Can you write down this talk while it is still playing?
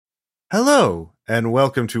Hello, and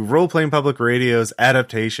welcome to Role-Playing Public Radio's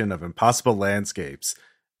adaptation of Impossible Landscapes.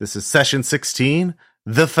 This is Session 16,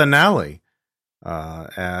 the finale,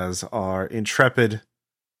 as our intrepid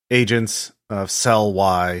agents of Cell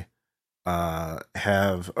Y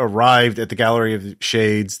have arrived at the Gallery of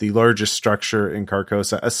Shades, the largest structure in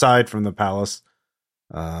Carcosa, aside from the palace.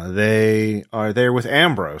 They are there with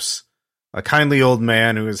Ambrose, a kindly old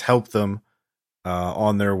man who has helped them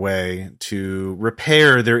on their way to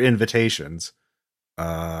repair their invitations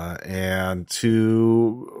and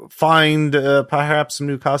to find perhaps some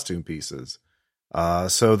new costume pieces.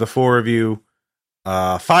 So the five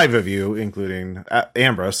of you, including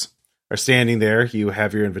Ambrose, are standing there. You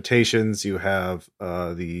have your invitations. You have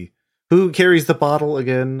who carries the bottle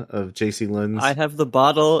again of JC Lynn's? I have the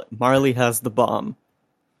bottle. Marley has the bomb.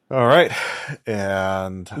 All right.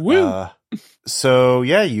 And so,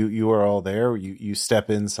 yeah, you are all there. You step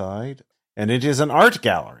inside, and it is an art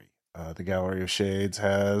gallery. The Gallery of Shades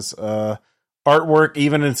has artwork.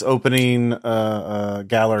 Even in its opening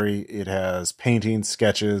gallery, it has paintings,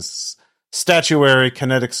 sketches, statuary,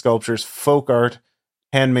 kinetic sculptures, folk art,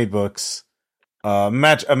 handmade books, a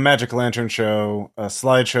magic lantern show,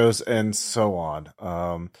 slideshows, and so on.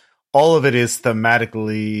 All of it is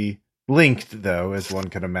thematically linked, though, as one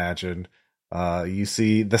can imagine. You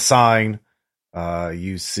see the sign.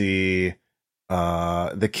 You see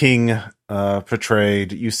the king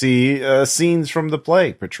portrayed. You see scenes from the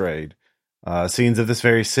play portrayed. Scenes of this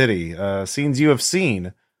very city. Scenes you have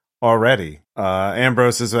seen already.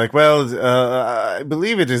 Ambrose is like, well, I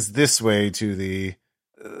believe it is this way to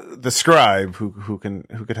the scribe who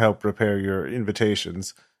could help prepare your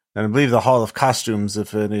invitations. And I believe the Hall of Costumes,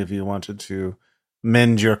 if any of you wanted to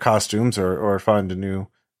mend your costumes or find a new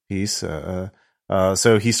piece.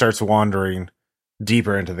 So he starts wandering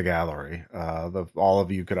deeper into the gallery. All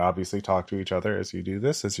of you could obviously talk to each other as you do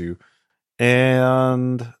this,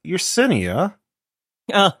 and Yersinia.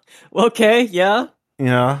 Okay, yeah.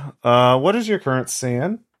 Yeah. What is your current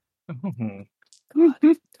SAN?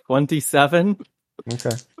 27.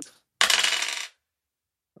 Okay.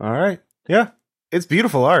 All right. Yeah. It's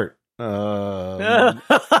beautiful art.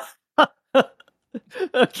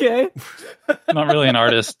 Okay. I'm not really an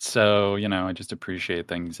artist, so, I just appreciate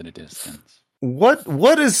things at a distance.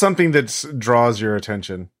 What is something that draws your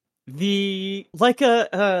attention? You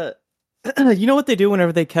know what they do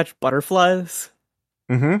whenever they catch butterflies?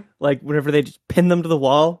 Mm-hmm. Like whenever they just pin them to the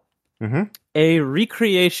wall? Mm-hmm. A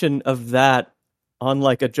recreation of that on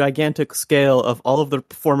like a gigantic scale of all of the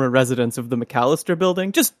former residents of the McAllister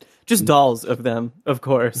building. Just dolls of them, of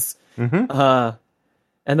course. Mm-hmm.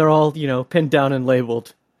 And they're all, pinned down and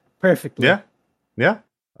labeled perfectly. Yeah. Yeah.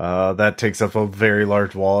 That takes up a very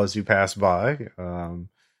large wall as you pass by.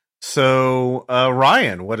 So,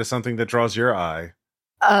 Ryan, what is something that draws your eye?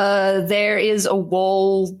 There is a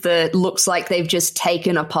wall that looks like they've just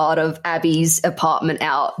taken a part of Abby's apartment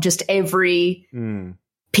out. Just every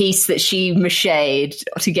piece that she macheted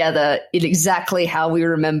together in exactly how we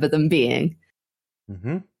remember them being.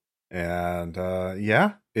 Mm-hmm. And,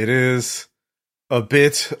 yeah, it is a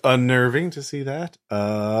bit unnerving to see that.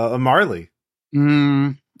 Marley.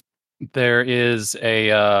 There is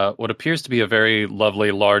a what appears to be a very lovely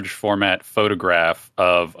large format photograph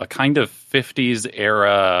of a kind of 50s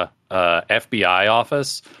era FBI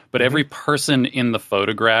office, but every person in the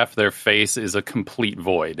photograph, their face is a complete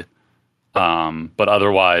void. But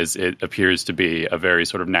otherwise, it appears to be a very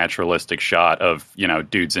sort of naturalistic shot of,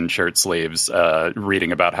 dudes in shirt sleeves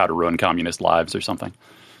reading about how to ruin communist lives or something.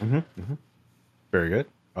 Mm-hmm. Mm-hmm. Very good.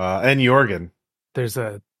 And Jørgen. There's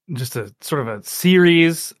just a sort of a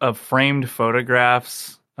series of framed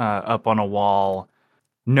photographs up on a wall.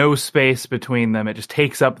 No space between them. It just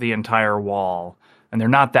takes up the entire wall. And they're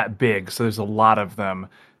not that big, so there's a lot of them.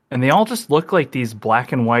 And they all just look like these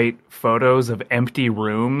black and white photos of empty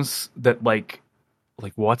rooms that, like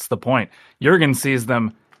what's the point? Jørgen sees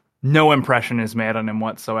them. No impression is made on him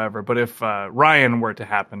whatsoever. But if Ryan were to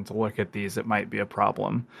happen to look at these, it might be a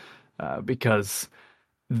problem. Because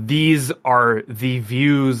these are the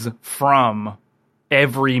views from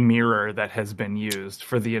every mirror that has been used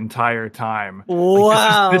for the entire time.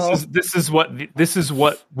 Wow. This is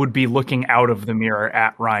what would be looking out of the mirror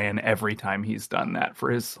at Ryan every time he's done that for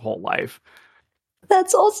his whole life.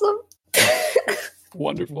 That's awesome.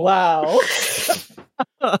 Wonderful. Wow.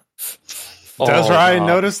 Does Ryan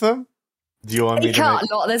notice them? Do you want me He to can't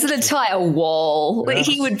not. There's an entire wall. Yeah. Like,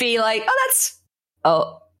 he would be like,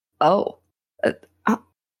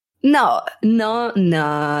 no,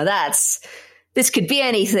 this could be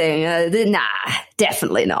anything. Nah,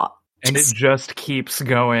 definitely not. And it just keeps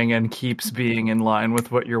going and keeps being in line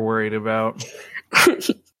with what you're worried about.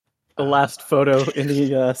 the last photo in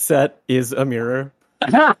the set is a mirror.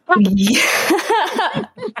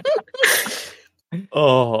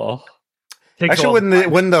 Oh. Actually,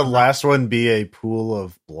 wouldn't the last one be a pool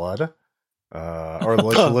of blood? Or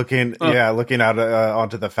looking out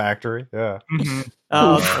onto the factory. Yeah.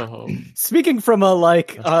 Speaking from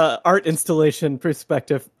a art installation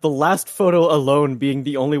perspective, the last photo alone being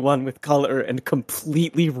the only one with color and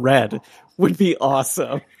completely red would be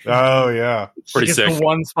awesome. Oh yeah, pretty sick. The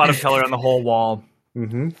one spot of color on the whole wall.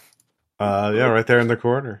 Mm-hmm. Right there in the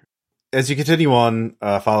corner. As you continue on,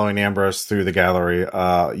 following Ambrose through the gallery,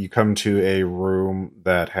 you come to a room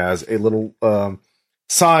that has a little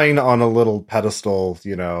sign on a little pedestal,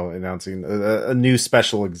 announcing a new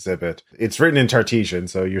special exhibit. It's written in Tartessian,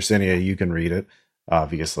 so Yersinia, you can read it,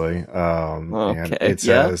 obviously. And it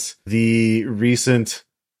says the recent.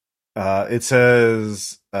 It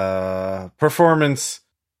says performance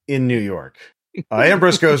in New York.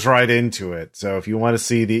 Ambrose goes right into it. So if you want to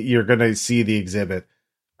see you're going to see the exhibit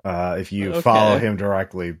if you follow him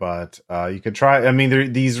directly. But you could try. I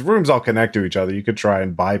mean, these rooms all connect to each other. You could try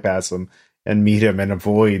and bypass them and meet him and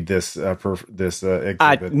avoid this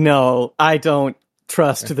exhibit. No, I don't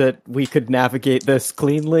trust that we could navigate this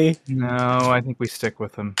cleanly. No, I think we stick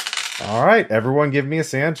with him. All right, everyone, give me a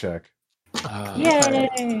sand check.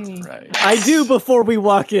 Yay! Right. I do, before we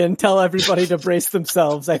walk in, tell everybody to brace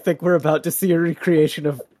themselves. I think we're about to see a recreation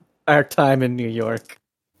of our time in New York.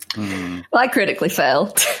 Well, I critically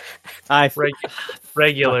failed.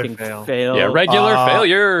 Regular fail. Yeah, regular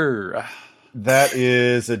failure. That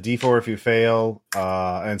is a D4 if you fail,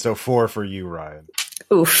 and so 4 for you, Ryan.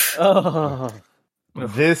 Oof. Oh.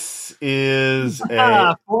 This is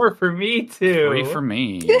 4 for me, too. 3 for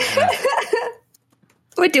me.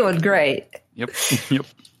 We're doing great. Yep.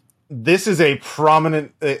 This is a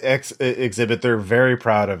prominent exhibit. They're very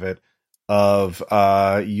proud of it, of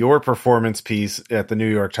your performance piece at the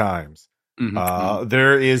New York Times. Mm-hmm.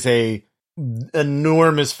 There is a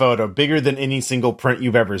enormous photo, bigger than any single print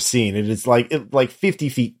you've ever seen. It is like 50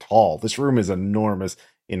 feet tall. This room is enormous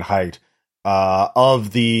in height,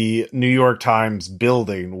 of the New York Times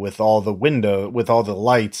building with all the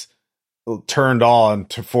lights turned on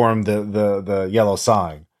to form the yellow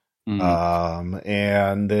sign. Mm-hmm.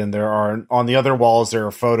 And then there are, on the other walls, there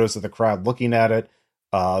are photos of the crowd looking at it.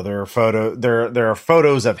 There are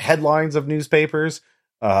photos of headlines of newspapers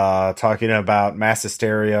talking about mass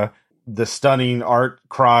hysteria, the stunning art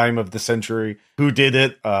crime of the century, who did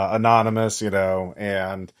it, anonymous,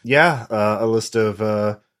 and a list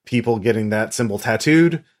of people getting that symbol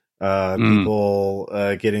tattooed, people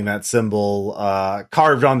getting that symbol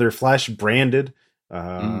carved on their flesh, branded,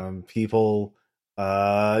 people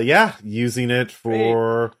using it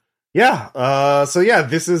for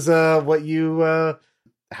this is what you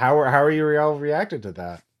how are you all reacted to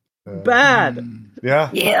that? Bad.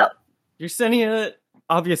 Yeah. You're sending it.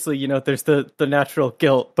 Obviously, there's the natural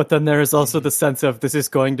guilt, but then there is also the sense of this is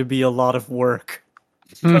going to be a lot of work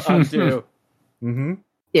to undo. Mm-hmm.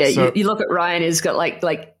 Yeah, so, you look at Ryan, who's got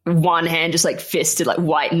like one hand just fisted,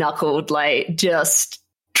 white knuckled, just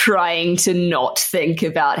trying to not think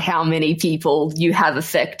about how many people you have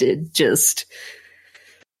affected. Just.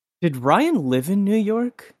 Did Ryan live in New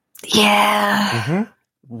York? Yeah. Mm-hmm.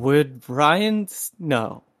 Would Ryan?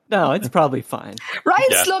 No, it's probably fine.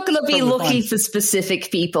 Ryan's not going to be looking for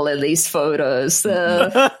specific people in these photos.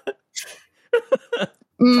 Probably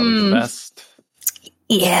the best.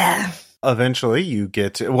 Yeah. Eventually, you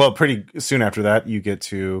get to, pretty soon after that, you get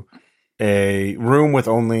to a room with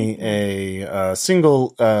only a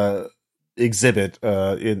single exhibit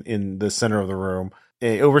in the center of the room.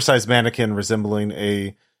 A oversized mannequin resembling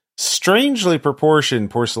a strangely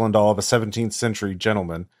proportioned porcelain doll of a 17th century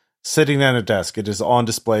gentleman sitting at a desk. It is on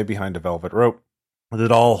display behind a velvet rope. The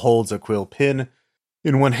doll holds a quill pen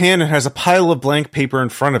in one hand and has a pile of blank paper in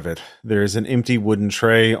front of it. There is an empty wooden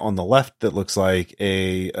tray on the left that looks like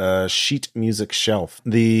a sheet music shelf.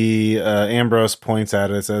 The Ambrose points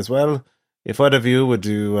at it and says, "Well, if one of you would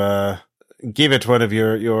give it one of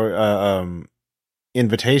your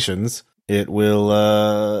invitations, it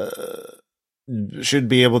will should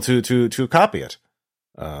be able to copy it."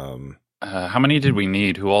 How many did we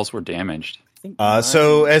need? Who else were damaged?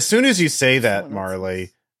 So as soon as you say that,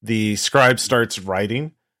 Marley, the scribe starts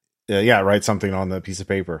writing. Write something on the piece of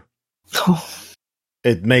paper.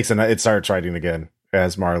 It starts writing again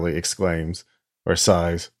as Marley exclaims or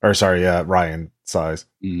sighs. Or sorry, Ryan sighs.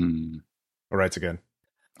 Or writes again.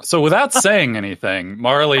 So without saying anything,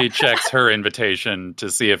 Marley checks her invitation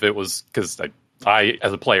to see if it was, because I,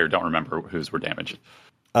 as a player, don't remember whose were damaged.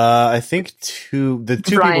 I think the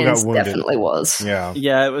two Ryan's people got wounded. Definitely was.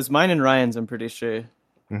 Yeah, it was mine and Ryan's. I'm pretty sure.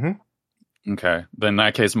 Mm-hmm. Okay. Then in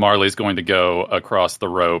that case, Marley's going to go across the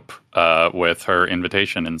rope with her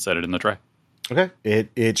invitation and set it in the tray. Okay.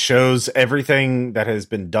 It shows everything that has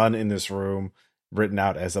been done in this room written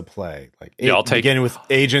out as a play. Like, I'll take beginning with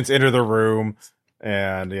agents enter the room,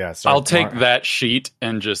 and I'll take that sheet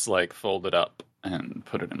and just like fold it up and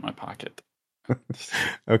put it in my pocket.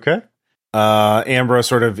 Okay. Ambrose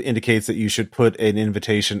sort of indicates that you should put an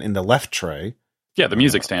invitation in the left tray. Yeah, the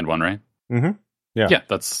music stand one, right? Mm-hmm. Yeah,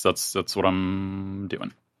 that's what I'm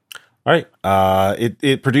doing. All right.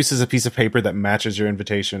 It produces a piece of paper that matches your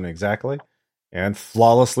invitation exactly and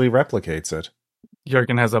flawlessly replicates it.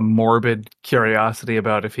 Jørgen has a morbid curiosity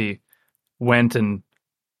about if he went and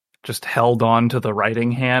just held on to the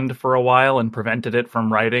writing hand for a while and prevented it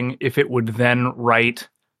from writing, if it would then write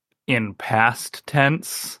in past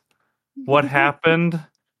tense what happened,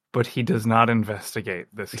 but he does not investigate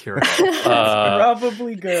this curiosity.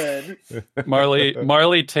 Probably good.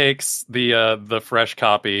 Marley takes the fresh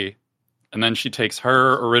copy, and then she takes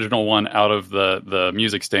her original one out of the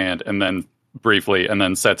music stand, and then briefly, and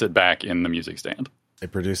then sets it back in the music stand.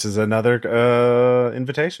 It produces another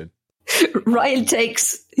invitation. Ryan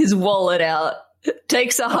takes his wallet out,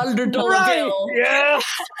 takes $100 bill. Yeah.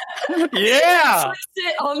 Yeah. Puts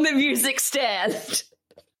it on the music stand.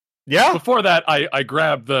 Yeah. Before that, I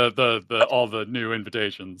grabbed the all the new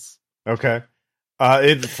invitations. Okay.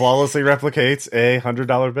 It flawlessly replicates a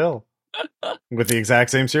 $100 bill with the exact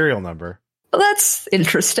same serial number. Well, that's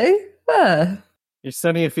interesting.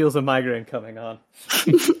 Yersinia feels a migraine coming on.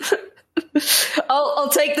 I'll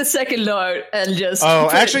take the second note and just. Oh,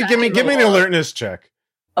 actually, give me an alertness check.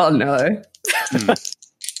 Oh no.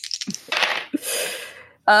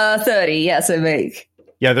 30. Yes, I make.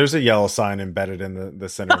 Yeah, there's a yellow sign embedded in the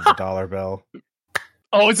center of the dollar bill.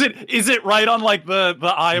 Oh, is it right on like the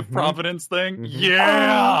Eye of Providence thing? Mm-hmm.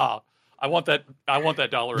 Yeah. I want that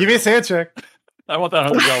dollar. Give me a sand check. I want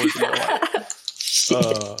that $100.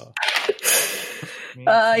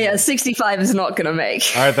 Yeah, 65 is not gonna make.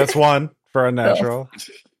 All right, that's one for unnatural.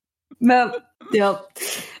 No, yep.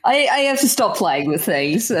 I have to stop playing with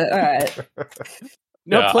things. All right.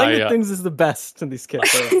 No, playing with things is the best in these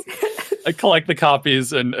cases. I collect the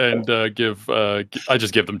copies and give. I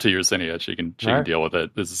just give them to Yersinia. She can deal with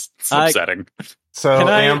it. This is upsetting. So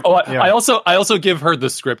I also give her the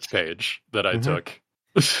script page that I took.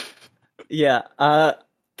 Yeah.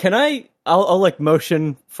 Can I? I'll like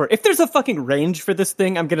motion for if there's a fucking range for this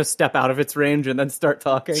thing. I'm gonna step out of its range and then start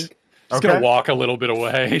talking. Just gonna walk a little bit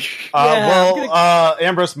away.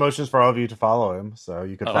 Ambrose motions for all of you to follow him, so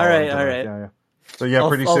you can follow him. All right. Yeah. So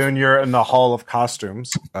pretty soon you're in the Hall of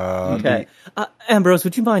Costumes. Okay. Ambrose,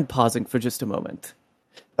 would you mind pausing for just a moment?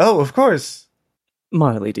 Oh, of course.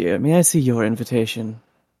 Marley, dear, may I see your invitation?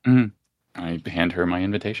 I hand her my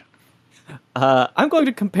invitation. I'm going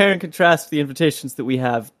to compare and contrast the invitations that we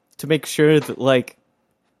have to make sure that, like...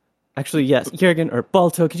 Actually, yes, Jørgen or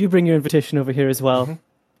Balto, could you bring your invitation over here as well? Mm-hmm.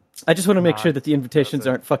 I just want to make sure that the invitations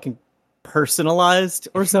aren't fucking personalized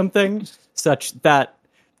or something, such that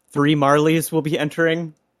 3 Marleys will be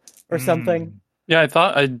entering or something. Yeah,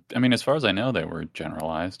 I mean, as far as I know, they were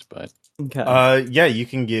generalized, but... Okay. Yeah, you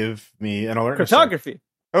can give me an alert. Cryptography.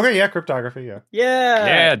 Okay, yeah, cryptography, yeah.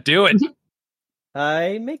 Yeah, do it.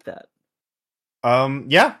 I make that.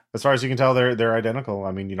 Yeah, as far as you can tell, they're identical.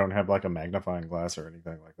 I mean, you don't have like a magnifying glass or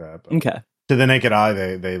anything like that. But okay. To the naked eye,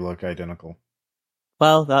 they look identical.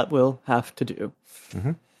 Well, that will have to do.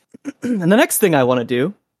 Mm-hmm. And the next thing I want to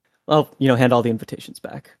do, hand all the invitations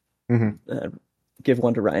back. Mm-hmm. Give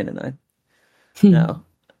one to Ryan and I. Now,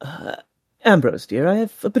 Ambrose, dear, I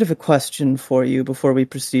have a bit of a question for you before we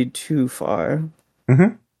proceed too far.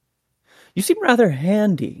 Mm-hmm. You seem rather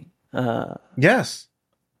handy. Yes.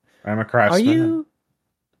 I'm a craftsman. Are you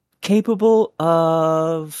capable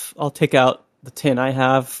of... I'll take out the tin I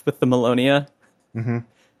have with the Melonia. Mm-hmm.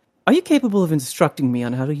 Are you capable of instructing me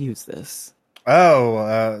on how to use this?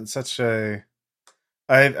 Oh, such a...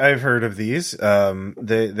 I've heard of these. Let's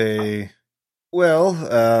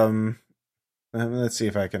see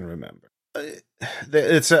if I can remember.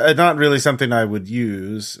 It's not really something I would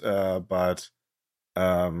use, but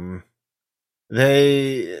the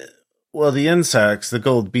insects, the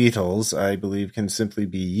gold beetles, I believe, can simply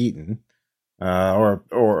be eaten, or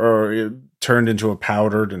turned into a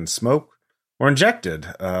powdered and smoked, or injected.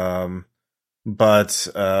 But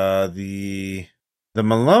the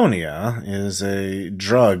Melonia is a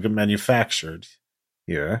drug manufactured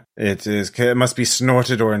here. It must be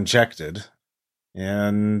snorted or injected,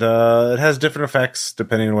 and it has different effects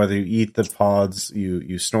depending on whether you eat the pods,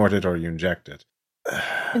 you snort it, or you inject it.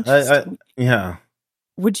 Interesting. Yeah.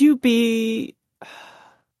 Would you be...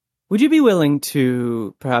 Would you be willing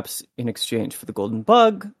to, perhaps in exchange for the golden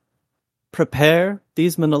bug, prepare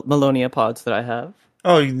these Melonia pods that I have?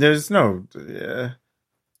 Oh, there's no.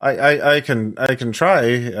 I can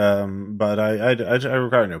try, but I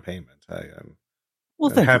require no payment. I'm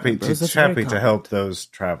happy to help those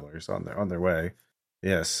travelers on their way.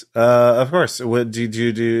 Yes, of course. What do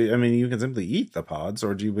you do? I mean, you can simply eat the pods,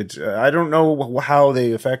 or do you? I don't know how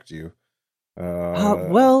they affect you.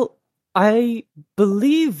 Well, I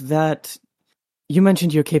believe that you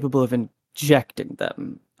mentioned you're capable of injecting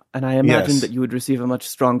them, and I imagine that you would receive a much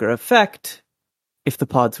stronger effect if the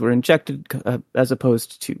pods were injected as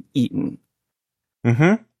opposed to eaten.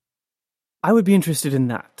 Mm-hmm. I would be interested in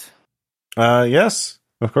that. Yes,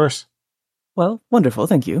 of course. Well, wonderful.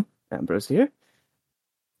 Thank you. Ambrose here.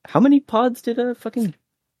 How many pods did a fucking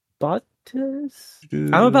bot us?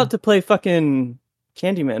 I'm about to play fucking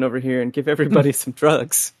Candyman over here and give everybody some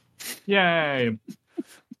drugs. Yay!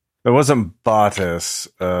 It wasn't Bottas.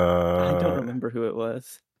 I don't remember who it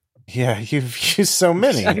was. Yeah, you've used so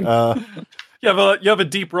many. You have a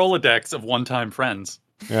deep Rolodex of one-time friends.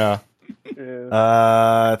 Yeah.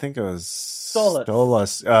 I think it was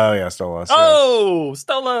Stolas. Oh yeah, Stolas. Oh,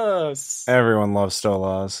 Stolas! Everyone loves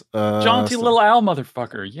Stolas. Jaunty little owl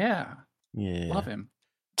motherfucker. Yeah. Love him.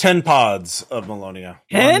 10 pods of Melonia.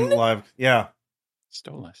 10? Yeah.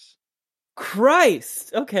 Stolas.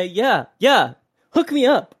 Christ! Okay, yeah. Hook me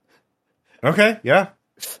up. Okay, yeah.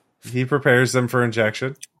 He prepares them for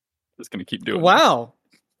injection. Just gonna keep doing Wow.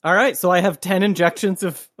 All right, so I have 10 injections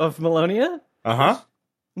of Melonia? Uh-huh.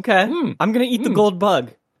 Okay. I'm going to eat the gold bug.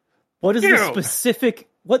 What is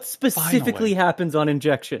what specifically Finally. happens on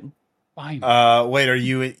injection? Fine. Wait, are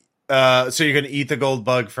you so you're going to eat the gold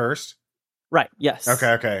bug first? Right, yes.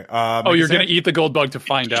 Okay. You're going to eat the gold bug to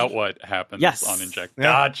find out what happens on inject. Yeah.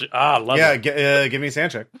 Gotcha. Love it. Give me a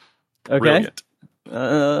sand check. Okay. Brilliant.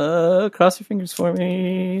 Cross your fingers for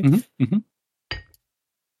me. Mm-hmm.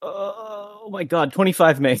 Oh my god,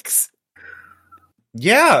 25 makes.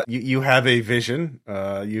 Yeah, you have a vision.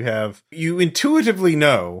 You intuitively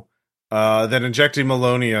know that injecting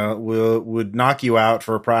Melonia would knock you out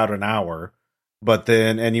for about an hour,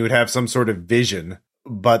 and you would have some sort of vision.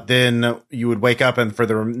 But then you would wake up, and for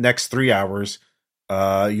the next 3 hours,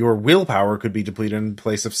 your willpower could be depleted in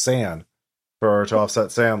place of sand to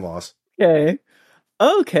offset sand loss.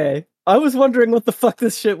 Okay. I was wondering what the fuck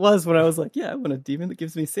this shit was when I was like, I want a demon that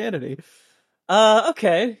gives me sanity.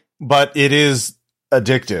 Okay. But it is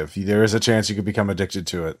addictive. There is a chance you could become addicted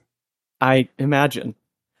to it. I imagine.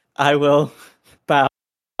 I will bow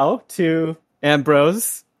to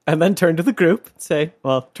Ambrose and then turn to the group and say,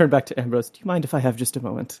 turn back to Ambrose. Do you mind if I have just a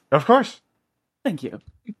moment? Of course. Thank you.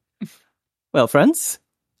 Well, friends,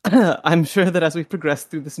 I'm sure that as we progress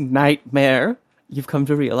through this nightmare, you've come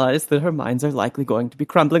to realize that our minds are likely going to be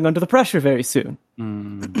crumbling under the pressure very soon.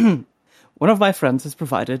 One of my friends has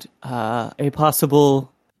provided a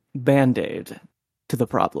possible Band-Aid to the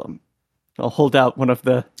problem. I'll hold out one of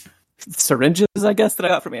the syringes, I guess, that I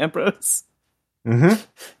got from Ambrose. Mm-hmm.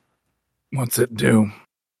 What's it do?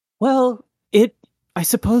 Well, I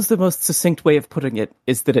suppose the most succinct way of putting it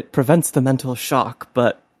is that it prevents the mental shock,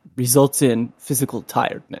 but results in physical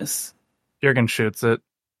tiredness. Jørgen shoots it.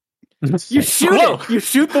 You shoot it! You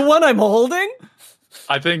shoot the one I'm holding?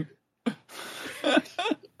 I think...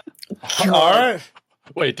 All right.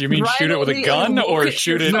 Wait, do you mean shoot it with a gun or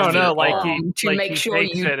shoot it? No, like arm? to make sure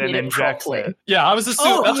you it and hit it injects properly. it. Yeah, I was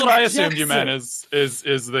assuming that's what I assumed you meant injects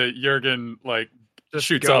is that Jørgen Just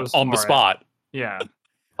shoots up goes on the for it. spot. Yeah.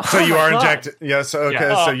 So you are God. injected. Yeah. So okay.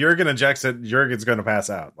 Yeah. So Jørgen injects it. Jørgen's going to pass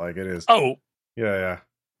out. Like it is. Oh. Yeah.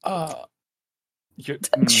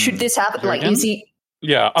 Should this happen? Like, Jørgen? is he?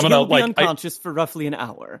 Yeah, I'm He'll gonna be unconscious for roughly an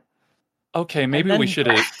hour. Okay, maybe then- we should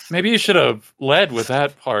have. Maybe you should have led with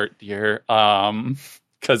that part, dear.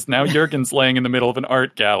 Because now Jørgen's laying in the middle of an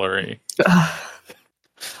art gallery.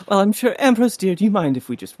 Well, I'm sure, Ambrose, dear, do you mind if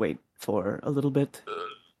we just wait for a little bit?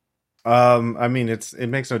 I mean, it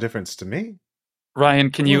makes no difference to me. Ryan,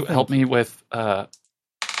 can you Well, thank help me with?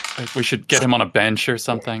 If we should get him on a bench or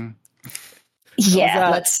something. Yeah,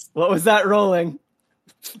 let's. What was that rolling?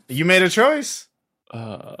 You made a choice.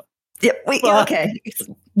 Yeah, okay.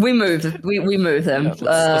 We move. We move them.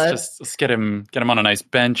 Yeah, let's get him on a nice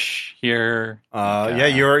bench here. Yeah,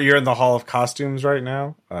 you're in the Hall of Costumes right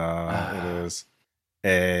now. It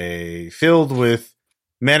is filled with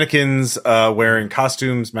mannequins wearing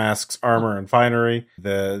costumes, masks, armor, and finery.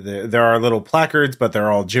 There are little placards, but they're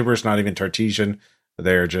all gibberish, not even Tartesian.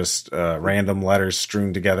 They're just random letters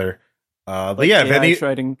strewn together. But yeah, if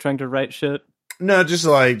any trying to write shit. No,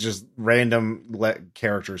 just random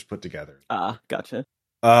characters put together. Gotcha.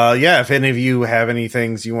 Yeah, if any of you have any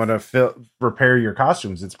things you want to repair your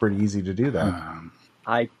costumes, it's pretty easy to do that.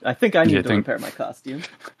 I think I need to repair my costume.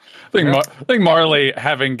 I think Marley,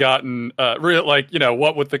 having gotten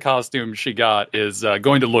what with the costume she got, is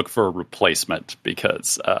going to look for a replacement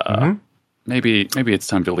because maybe it's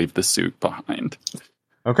time to leave the suit behind.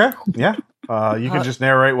 Okay, yeah. You can just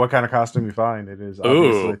narrate what kind of costume you find. It is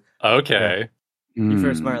obviously... Ooh, okay. You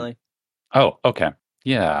first, Marley. Oh, okay.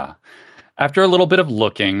 Yeah. After a little bit of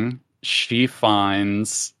looking, she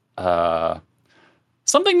finds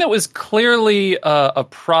something that was clearly a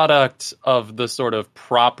product of the sort of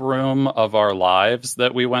prop room of our lives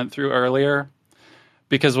that we went through earlier.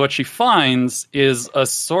 Because what she finds is a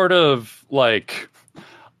sort of like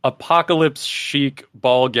apocalypse chic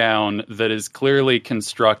ball gown that is clearly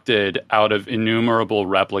constructed out of innumerable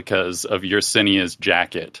replicas of Yersinia's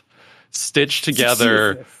jacket, stitched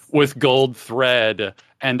together with gold thread,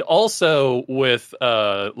 and also with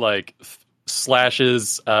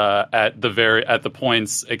slashes at the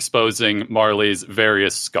points exposing Marley's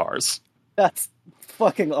various scars. That's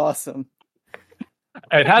fucking awesome.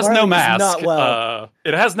 It has Marley no mask. Not well.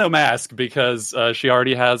 It has no mask because she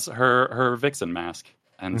already has her vixen mask,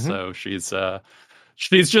 and so she's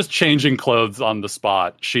just changing clothes on the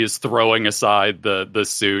spot. She is throwing aside the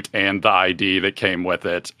suit and the ID that came with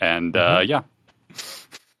it, and yeah.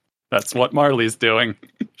 That's what Marley's doing.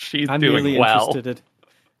 I'm doing really well.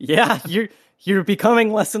 Yeah, you're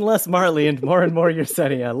becoming less and less Marley and more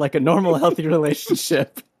Yersinia, like a normal, healthy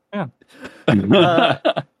relationship. Yeah.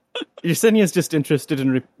 Yersinia's just interested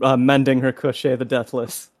in mending her Crochet the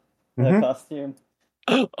Deathless costume.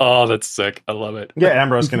 Oh, that's sick. I love it. Yeah,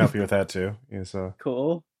 Ambrose can help you with that too. He's a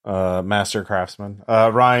cool master craftsman.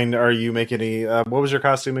 Ryan, are you making any... what was your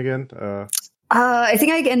costume again? I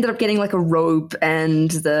think I ended up getting like a robe and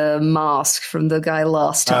the mask from the guy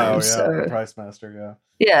last time. Oh, yeah, so. the Price Master,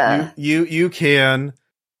 yeah. Yeah. You can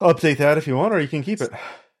update that if you want, or you can keep it.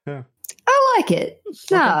 Yeah. I like it.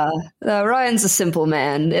 Ryan's a simple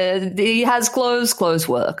man. He has clothes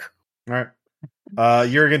work. All right.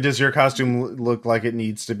 Jørgen, does your costume look like it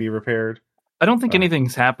needs to be repaired? I don't think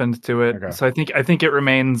anything's happened to it, so I think it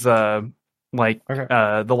remains the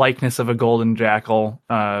likeness of a golden jackal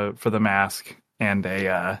for the mask and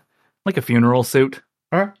a funeral suit.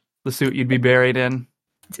 Right. The suit you'd be buried in.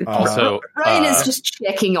 Also, Ryan is just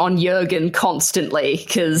checking on Jørgen constantly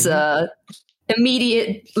because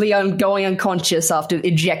immediately going unconscious after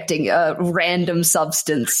ejecting a random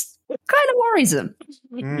substance kind of worries him.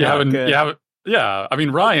 Yeah. I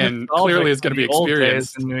mean, Ryan clearly is going to be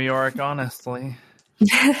experienced in New York, honestly.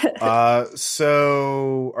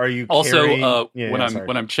 So are you also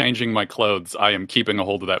when I'm changing my clothes, I am keeping a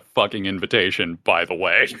hold of that fucking invitation, by the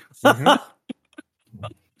way.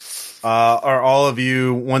 Are all of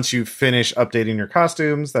you, once you finish updating your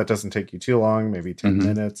costumes, that doesn't take you too long, maybe 10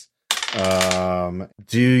 minutes,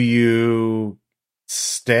 do you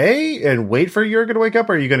stay and wait for Jørgen to wake up,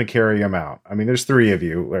 or are you going to carry him out? I mean, there's 3 of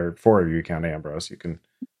you, or 4 of you count Ambrose. You can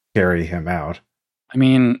carry him out. I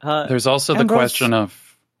mean, there's also the question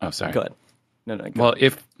of... Oh, sorry. Go ahead. No, go well,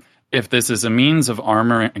 ahead. if this is a means of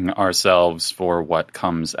armoring ourselves for what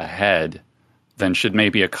comes ahead, then should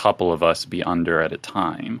maybe a couple of us be under at a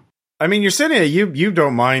time? I mean, Yersinia, you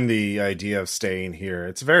don't mind the idea of staying here.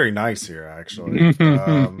 It's very nice here, actually.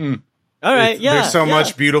 All right, there's so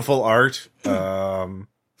much beautiful art. Yeah.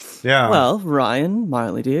 Well, Ryan,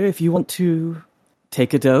 Marley, dear, if you want to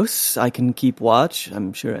take a dose, I can keep watch.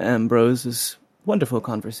 I'm sure Ambrose is wonderful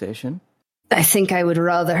conversation. I think I would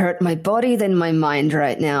rather hurt my body than my mind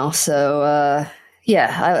right now. So,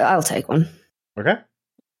 I'll take one. Okay.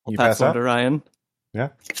 I'll pass on to Ryan. Yeah.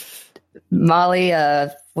 Marley,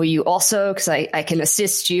 will you also? Because I can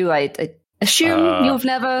assist you. I assume you've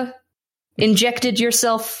never injected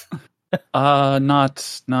yourself.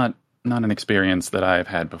 Not an experience that I've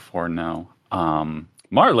had before. No.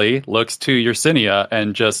 Marley looks to Yersinia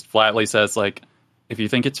and just flatly says, like, "If you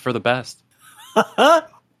think it's for the best."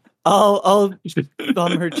 I'll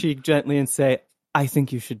thumb her cheek gently and say, "I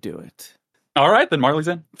think you should do it." All right, then Marley's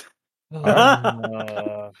in.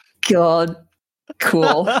 God,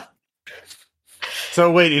 cool.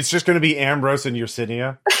 So wait, it's just going to be Ambrose and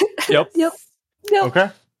Yersinia? Yep. Okay.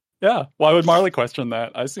 Yeah. Why would Marley question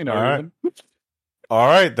that? I see no reason. All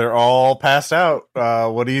right, they're all passed out.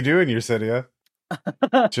 What are you doing, Yersinia?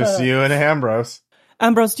 Just you and Ambrose.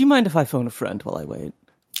 Ambrose, do you mind if I phone a friend while I wait?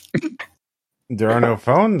 There are no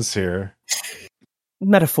phones here.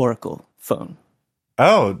 Metaphorical phone.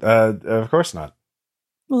 Oh, of course not.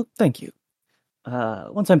 Well, thank you.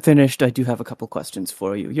 Once I'm finished, I do have a couple questions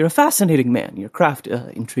for you. You're a fascinating man. Your craft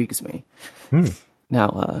intrigues me.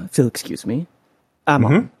 Now, if you'll excuse me,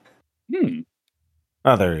 Amon.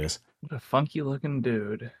 Oh, there he is. What a funky looking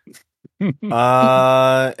dude.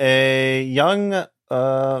 A young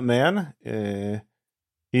man.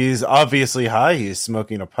 He's obviously high. He's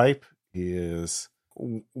smoking a pipe. He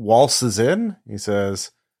waltzes in. He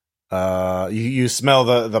says, you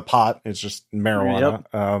smell the pot. It's just marijuana.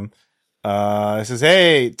 Yep. He says,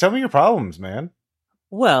 hey, tell me your problems, man.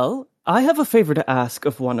 Well, I have a favor to ask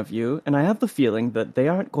of one of you, and I have the feeling that they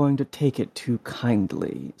aren't going to take it too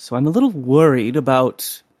kindly. So I'm a little worried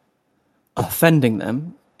about offending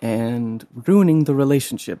them and ruining the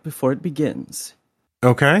relationship before it begins.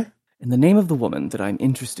 Okay. And the name of the woman that I'm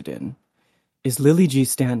interested in is Lily G.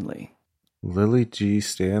 Stanley. Lily G.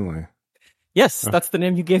 Stanley. Yes, that's the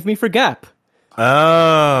name you gave me for Gap.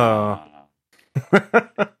 Oh.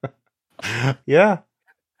 Yeah.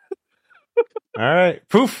 All right.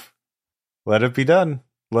 Poof. Let it be done.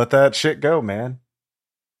 Let that shit go, man.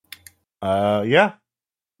 Yeah.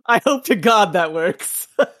 I hope to God that works.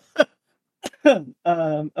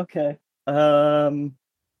 Okay.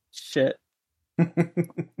 Shit.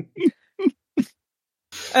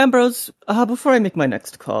 Ambrose, before I make my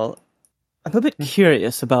next call, I'm a bit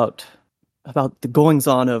curious about the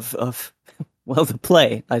goings-on of well, the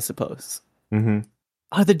play, I suppose. Mm-hmm.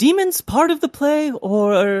 Are the demons part of the play,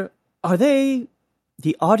 or are they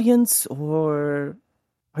the audience, or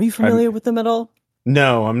are you familiar with them at all?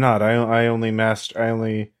 No, I'm not. I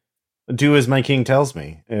only do as my king tells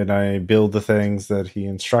me, and I build the things that he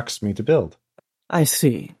instructs me to build. I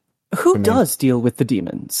see. Who does deal with the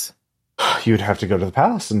demons? You'd have to go to the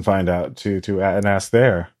palace and find out to and ask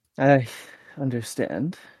there. I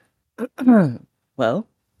understand. Well,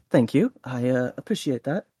 thank you. I appreciate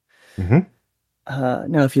that.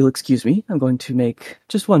 Mm-hmm. Now, if you'll excuse me, I'm going to make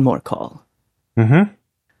just one more call. Mm-hmm.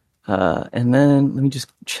 And then let me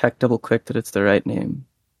just double quick that it's the right name.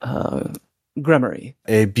 Gremory.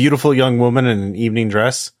 A beautiful young woman in an evening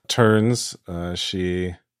dress turns.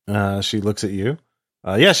 She looks at you.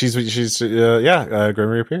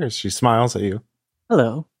 Gremory appears. She smiles at you.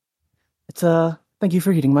 Hello. It's thank you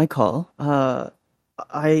for heeding my call.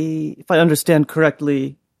 If I understand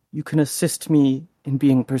correctly, you can assist me in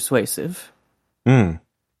being persuasive. Do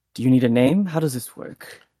you need a name? How does this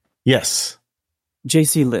work? Yes.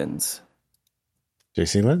 J.C. Linz.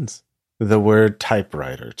 J.C. Linz. The word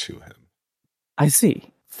typewriter to him. I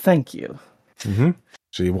see. Thank you. Mm-hmm.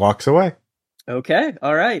 She walks away. Okay.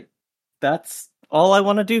 All right. That's all I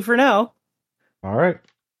want to do for now. All right.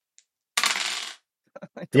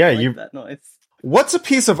 I don't like that noise. What's a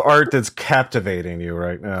piece of art that's captivating you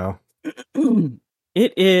right now?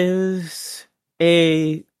 It is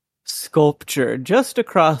a sculpture just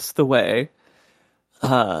across the way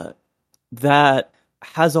that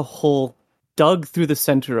has a hole dug through the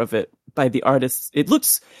center of it by the artist.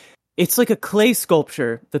 It's like a clay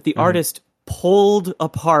sculpture that the artist pulled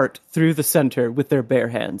apart through the center with their bare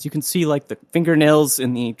hands. You can see like the fingernails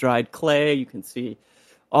in the dried clay. You can see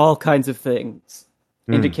all kinds of things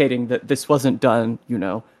indicating that this wasn't done,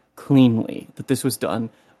 cleanly, that this was done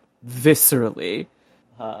viscerally.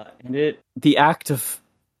 And the act of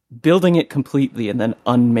building it completely and then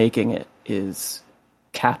unmaking it is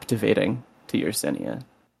captivating to Yersinia.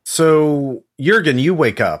 So, Jørgen, you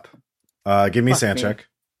wake up. Give me a sand check.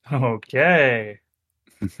 Okay.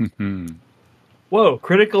 Whoa,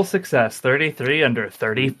 critical success, 33 under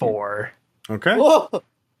 34. Okay. Whoa!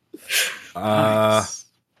 Nice.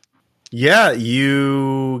 Yeah,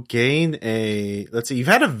 you gain you've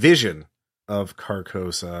had a vision of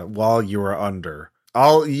Carcosa while you were under.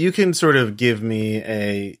 You can sort of give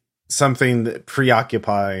me something that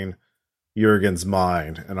preoccupying Jørgen's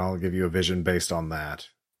mind, and I'll give you a vision based on that.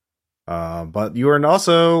 But you are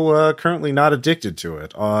also currently not addicted to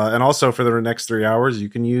it. And also for the next 3 hours, you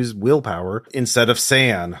can use willpower instead of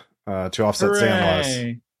SAN to offset SAN loss.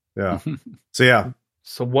 Yeah. So yeah.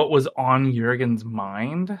 So what was on Jørgen's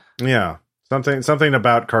mind? Yeah. Something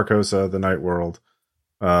about Carcosa, the night world.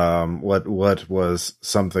 What was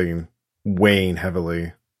something weighing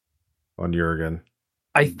heavily on Jørgen?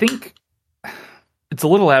 I think it's a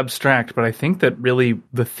little abstract, but I think that really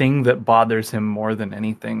the thing that bothers him more than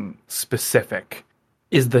anything specific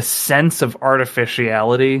is the sense of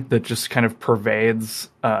artificiality that just kind of pervades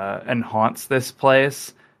and haunts this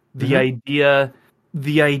place. The idea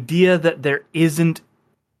that there isn't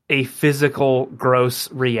a physical,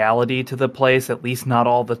 gross reality to the place, at least not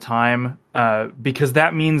all the time, because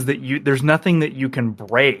that means that there's nothing that you can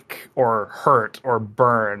break or hurt or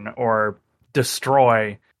burn or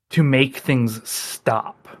destroy to make things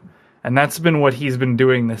stop. And that's been what he's been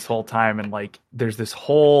doing this whole time. And there's this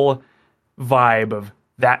whole vibe of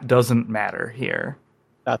that doesn't matter here.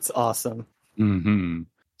 That's awesome. Mm-hmm.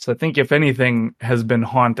 So I think if anything has been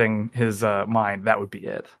haunting his mind, that would be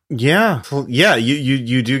it. Yeah. Well, yeah,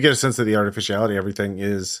 you do get a sense of the artificiality. Everything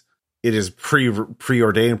is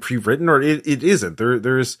preordained, pre-written, or it isn't.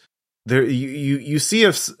 You see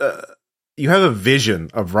if you have a vision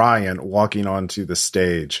of Ryan walking onto the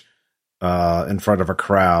stage in front of a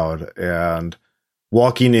crowd and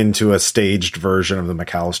walking into a staged version of the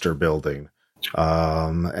McAllister building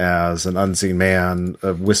as an unseen man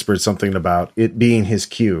whispered something about it being his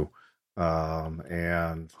cue.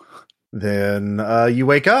 And then you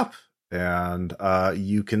wake up and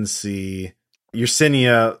you can see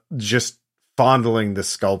Yersinia just fondling the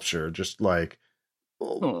sculpture, just like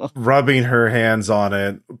rubbing her hands on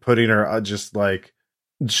it, putting her just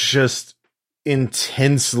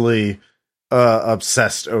intensely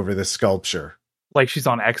obsessed over this sculpture. Like she's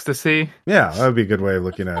on ecstasy? Yeah, that would be a good way of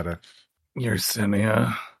looking at it.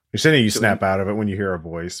 Yersinia, you snap out of it when you hear a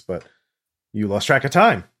voice, but you lost track of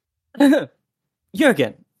time.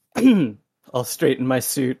 Jørgen. I'll straighten my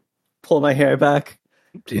suit, pull my hair back.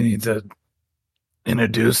 Do you need to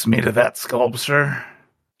introduce me to that sculpture?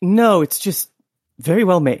 No, it's just very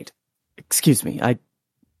well made. Excuse me, I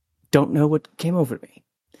don't know what came over me.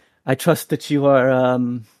 I trust that you are,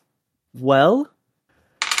 well?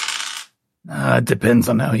 It depends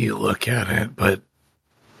on how you look at it, but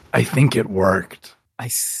I think it worked. I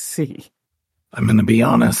see. I'm going to be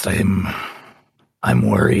honest, I'm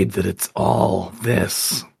worried that it's all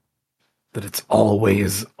this. That it's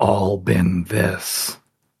always all been this.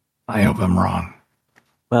 I hope I'm wrong.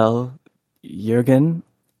 Well, Jørgen,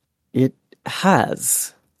 it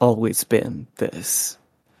has always been this.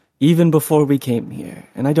 Even before we came here.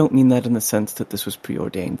 And I don't mean that in the sense that this was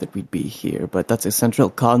preordained that we'd be here, but that's a central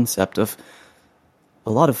concept of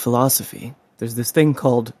a lot of philosophy. There's this thing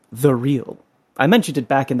called the real. I mentioned it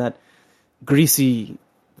back in that greasy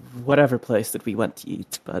whatever place that we went to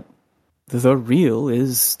eat, but the real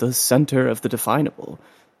is the center of the definable.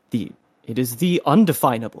 It is the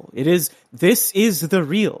undefinable. This is the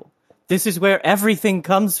real. This is where everything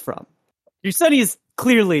comes from. Your son has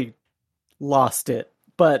clearly lost it,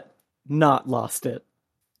 but not lost it.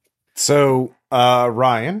 So,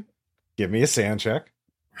 Ryan, give me a sand check.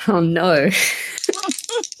 Oh no.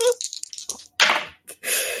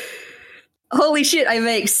 Holy shit, I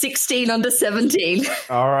make 16 under 17.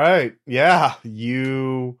 All right. Yeah,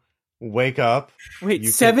 you wake up. Wait,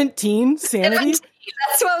 17 sanity? 17.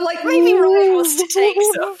 That's why I'm like, maybe Ryan wants to take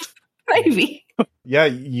some. Maybe. Yeah,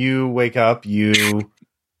 you wake up. You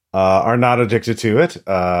are not addicted to it.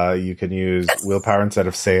 You can use willpower instead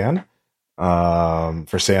of sand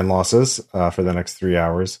for sand losses for the next 3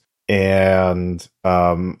 hours. And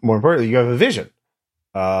more importantly, you have a vision.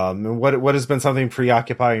 What has been something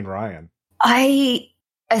preoccupying Ryan? I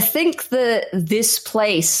think that this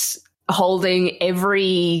place holding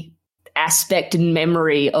every aspect and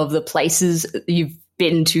memory of the places you've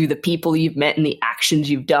been to, the people you've met, and the actions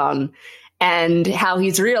you've done, and how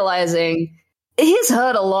he's realizing he's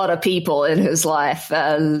hurt a lot of people in his life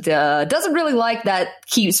and doesn't really like that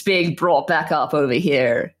keeps being brought back up over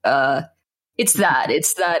here. It's that,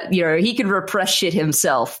 he can repress shit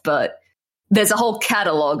himself, but there's a whole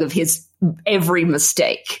catalog of his every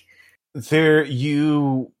mistake. There,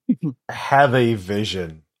 you have a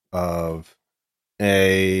vision of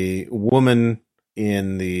a woman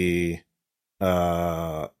in the,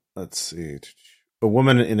 a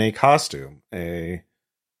woman in a costume, a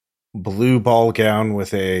blue ball gown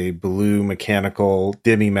with a blue mechanical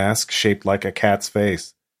demi mask shaped like a cat's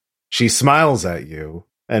face. She smiles at you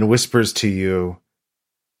and whispers to you,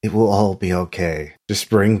 "It will all be okay. Just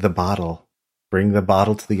bring the bottle. Bring the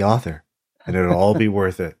bottle to the author, and it'll all be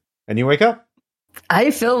worth it." And you wake up.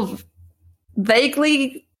 I feel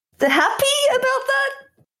vaguely happy about that.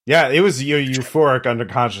 Yeah, it was euphoric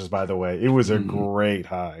underconscious, by the way. It was a great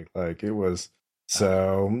high. Like, it was.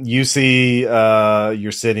 So you see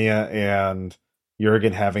Yersinia and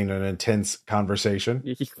Jørgen having an intense conversation.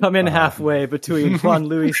 You come in halfway between Juan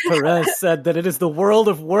Luis Perez said that it is the world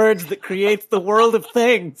of words that creates the world of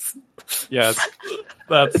things. Yes,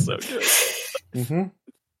 that's so good. Mm-hmm.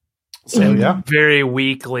 So, yeah. Very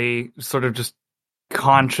weakly, sort of just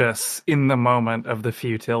conscious in the moment of the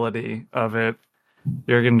futility of it,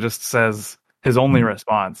 Jørgen just says his only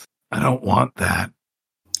response, "I don't want that."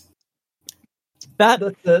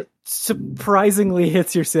 That surprisingly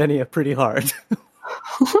hits Yersinia pretty hard.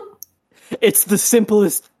 It's the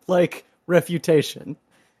simplest, refutation.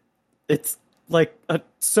 It's,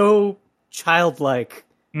 so childlike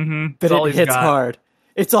that it hits hard.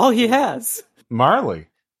 It's all he has. Marley.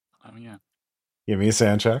 Oh, yeah. Give me a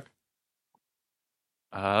sand check.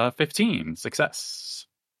 15. Success.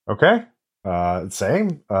 Okay.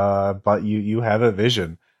 Same. But you have a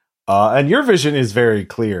vision. And your vision is very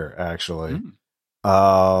clear, actually.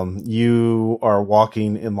 You are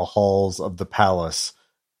walking in the halls of the palace,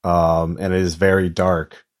 and it is very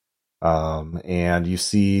dark. And you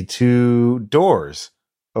see two doors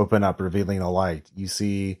open up, revealing a light. You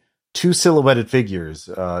see two silhouetted figures,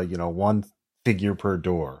 one figure per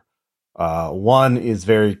door. One is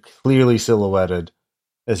very clearly silhouetted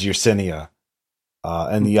as Yersinia,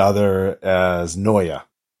 and the other as Noya.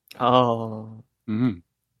 Oh. Mm-hmm.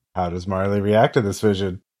 How does Marley react to this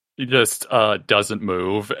vision? He just doesn't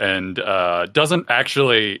move and doesn't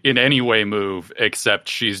actually in any way move, except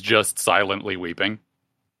she's just silently weeping.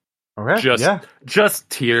 Okay, Just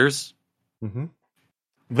tears. Mm-hmm.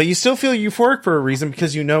 But you still feel euphoric for a reason,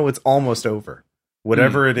 because you know it's almost over.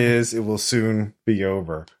 Whatever it is, it will soon be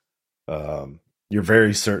over. You're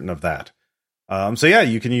very certain of that. So yeah,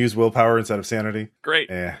 you can use willpower instead of sanity. Great.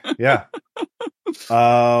 Yeah.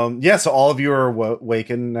 So all of you are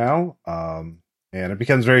awakened now. And it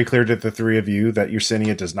becomes very clear to the three of you that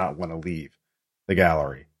Yersinia does not want to leave the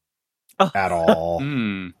gallery at all.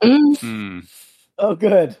 Oh,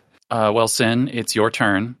 good. Well, Sin, it's your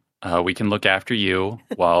turn. We can look after you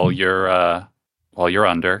while you're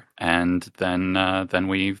under, and then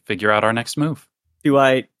we figure out our next move.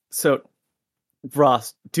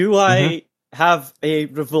 Ross, do I have a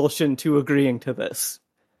revulsion to agreeing to this?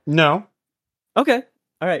 No. Okay.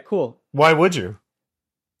 All right, cool. Why would you?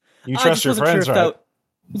 You trust your friends, right?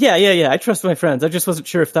 Yeah. I trust my friends. I just wasn't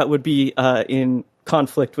sure if that would be in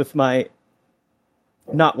conflict with my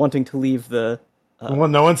not wanting to leave the... well,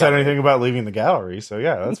 no one said anything about leaving the gallery, so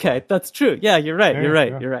yeah, that's okay. fine. That's true. Yeah, you're right. You're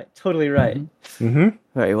right. Totally right. Mm-hmm.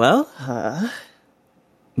 Very well.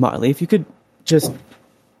 Marley, if you could just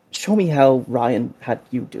show me how Ryan had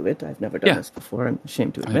you do it. I've never done this before. I'm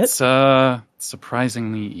ashamed to admit. It's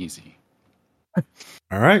surprisingly easy.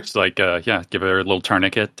 All right. Just give her a little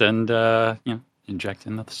tourniquet and inject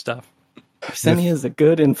in the stuff. Yersinia is a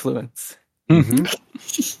good influence.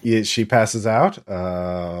 Mm-hmm. She passes out,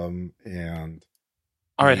 and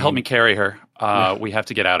all right, help me carry her. We have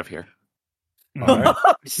to get out of here. All right.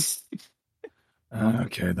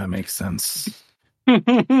 Okay, that makes sense.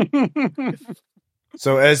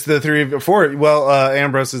 So as the three of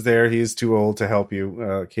Ambrose is there. He's too old to help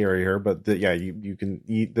you carry her, but you can.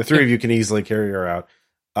 The three of you can easily carry her out.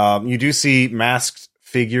 You do see masked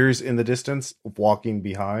figures in the distance walking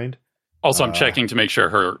behind. Also, I'm checking to make sure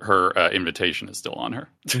her invitation is still on her.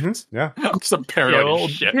 Yeah, some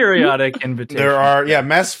paranoid shit. Periodic invitation. There are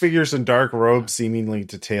masked figures in dark robes, seemingly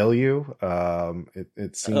to tail you.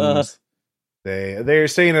 It seems they're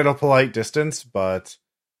staying at a polite distance, but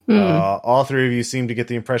all three of you seem to get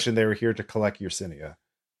the impression they were here to collect Yersinia.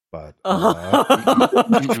 But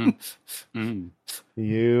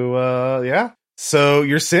So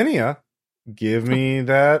Yersinia, give me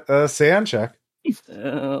that sand check.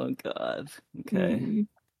 Oh God. Okay.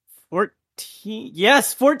 14.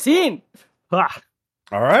 Yes, 14. All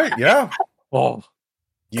right. Yeah. Oh.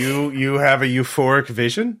 You have a euphoric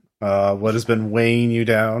vision. What has been weighing you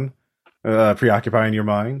down, preoccupying your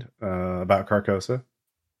mind about Carcosa?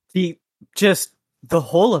 The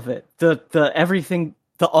whole of it, the everything,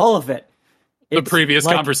 all of it. The previous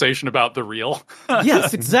conversation about the real.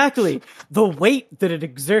 Yes, exactly. The weight that it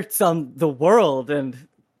exerts on the world, and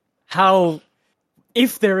how,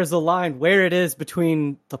 if there is a line, where it is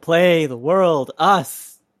between the play, the world,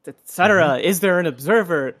 us, etc. Is there an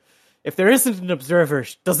observer? If there isn't an observer,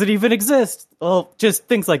 does it even exist? Well, just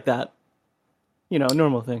things like that.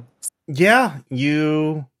 Normal thing. Yeah,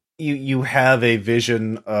 you have a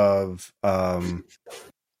vision of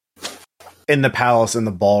in the palace, in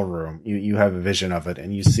the ballroom. You have a vision of it,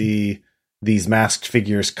 and you see these masked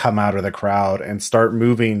figures come out of the crowd and start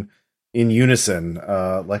moving in unison,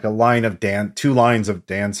 like a line of two lines of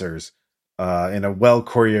dancers in a well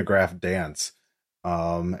choreographed dance.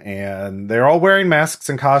 And they're all wearing masks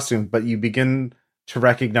and costumes, but you begin to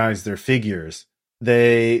recognize their figures.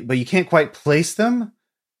 But you can't quite place them,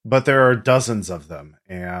 but there are dozens of them,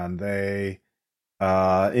 and they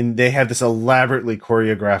have this elaborately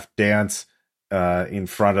choreographed dance in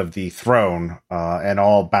front of the throne, and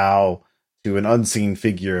all bow to an unseen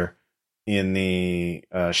figure in the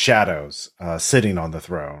shadows, sitting on the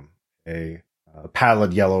throne, a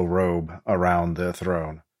pallid yellow robe around the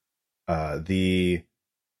throne. The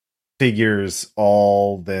figures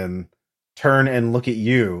all then turn and look at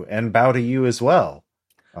you and bow to you as well.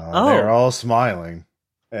 They're all smiling,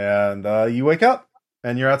 and you wake up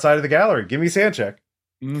and you're outside of the gallery. Give me a sand check.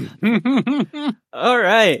 All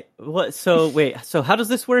right. What? So wait. So how does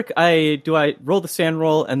this work? Do I roll the sand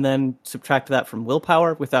roll and then subtract that from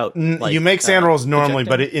willpower without? You make sand rolls normally,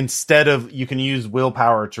 ejecting? but instead of you can use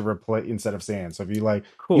willpower to replace instead of sand. So if you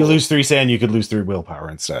Cool. you lose 3 sand, you could lose 3 willpower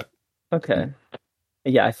instead. Okay.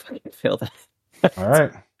 Yeah, I fucking failed that. All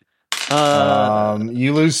right.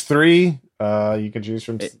 You lose 3. You can choose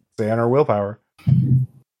from sand or willpower.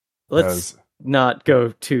 Let's not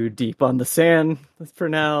go too deep on the sand for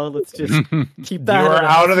now. Let's just keep that. You are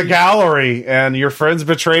out of the gallery, and your friends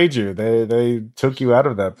betrayed you. They took you out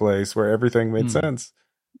of that place where everything made sense.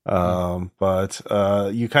 But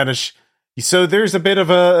you kind of. So there's a bit of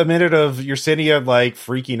a minute of Yersinia like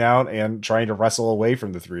freaking out and trying to wrestle away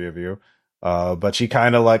from the 3 of you. But she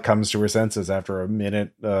kind of like comes to her senses after a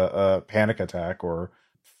minute panic attack or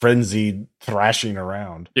frenzied thrashing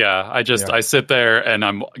around. Yeah, I sit there and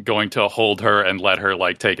I'm going to hold her and let her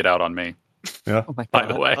like take it out on me. Yeah. Oh my God. By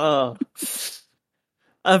the way.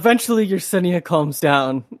 Eventually Yersinia calms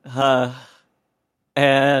down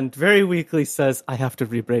and very weakly says, I have to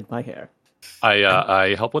rebraid my hair.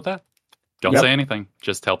 I help with that. Don't say anything.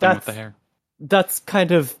 Just help him with the hair. That's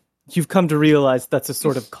kind of, you've come to realize that's a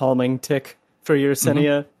sort of calming tick for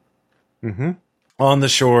Yersinia. Mm-hmm. On the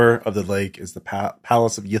shore of the lake is the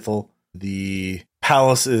Palace of Ythel. The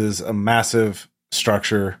palace is a massive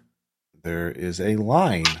structure. There is a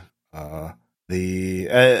line of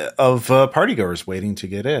partygoers waiting to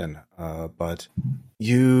get in. But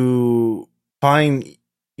you find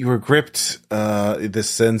you were gripped this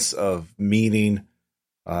sense of meaning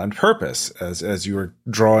and purpose as you were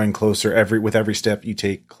drawing closer with every step you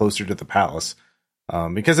take closer to the palace.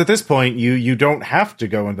 Because at this point you don't have to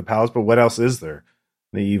go into the palace, but what else is there?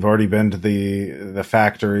 You've already been to the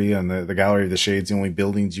factory and the Gallery of the Shades, the only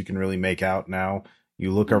buildings you can really make out now.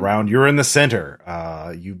 You look around, you're in the center.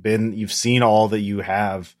 You've seen all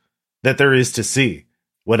that there is to see.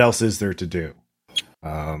 What else is there to do?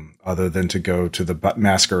 Other than to go to the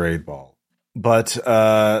masquerade ball. But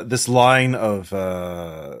this line of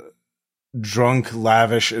drunk,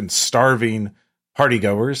 lavish, and starving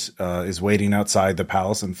partygoers is waiting outside the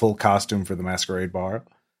palace in full costume for the masquerade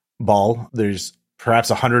ball. There's perhaps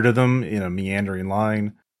 100 of them in a meandering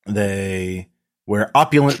line. They wear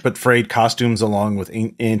opulent but frayed costumes along with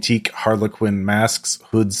antique harlequin masks,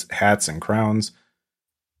 hoods, hats, and crowns.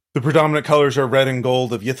 The predominant colors are red and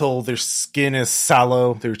gold of Ythel. Their skin is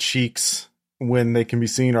sallow. Their cheeks, when they can be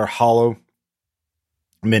seen, are hollow.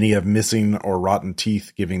 Many have missing or rotten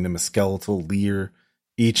teeth, giving them a skeletal leer.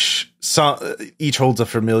 Each holds a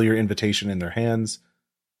familiar invitation in their hands.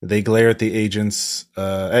 They glare at the agents,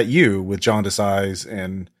 at you with jaundiced eyes,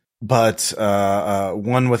 but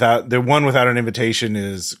one without an invitation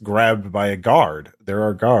is grabbed by a guard. There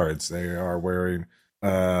are guards. They are wearing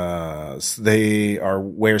wear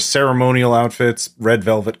ceremonial outfits, red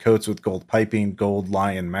velvet coats with gold piping, gold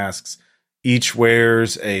lion masks. Each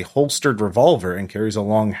wears a holstered revolver and carries a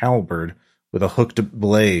long halberd with a hooked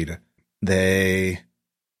blade. They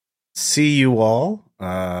see you all,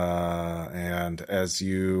 and as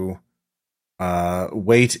you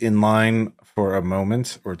wait in line for a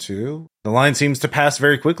moment or two, the line seems to pass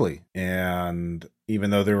very quickly. And even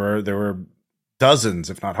though there were dozens,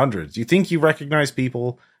 if not hundreds, you think you recognize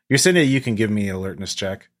people. Yersinia, you can give me an alertness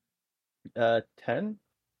check. 10?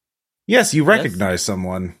 Yes, you recognize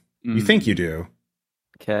someone. You think you do.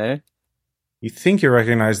 Okay. You think you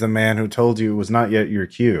recognize the man who told you it was not yet your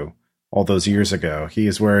cue all those years ago. He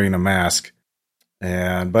is wearing a mask,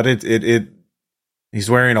 but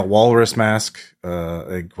he's wearing a walrus mask,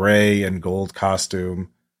 a gray and gold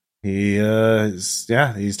costume. He's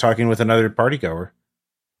talking with another partygoer.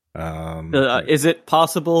 Is it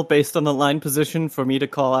possible, based on the line position, for me to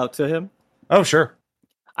call out to him? Oh, sure.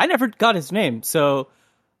 I never got his name, so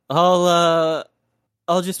I'll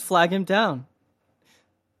just flag him down.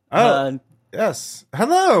 Yes.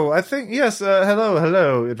 Hello. I think yes.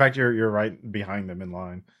 Hello. In fact, you're right behind them in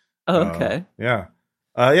line. Oh, okay. Yeah.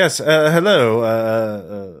 Yes.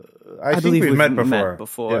 Hello. I think we've met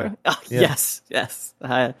before. Yeah. Oh, Yeah. Yes.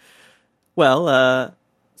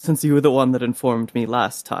 Since you were the one that informed me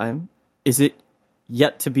last time, is it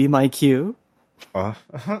yet to be my cue? I'm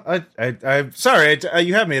sorry.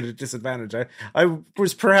 You have me at a disadvantage. I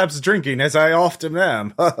was perhaps drinking, as I often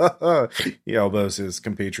am. He elbows his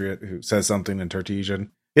compatriot, who says something in Tartesian.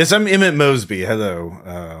 Yes, I'm Emmett Mosby.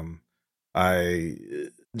 Hello. I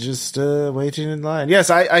just waiting in line. Yes,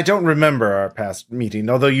 I don't remember our past meeting,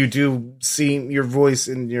 although you do seem your voice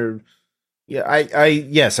and your. Yeah,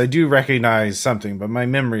 I do recognize something, but my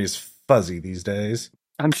memory is fuzzy these days.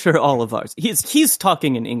 I'm sure all of ours. He's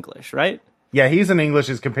talking in English, right? Yeah, he's in English.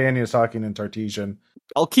 His companion is talking in Tartesian.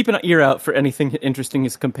 I'll keep an ear out for anything interesting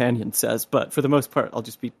his companion says, but for the most part, I'll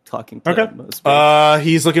just be talking to Mosby.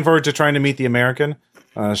 He's looking forward to trying to meet the American.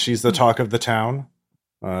 She's the talk of the town.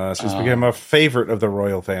 She's become a favorite of the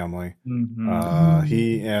royal family.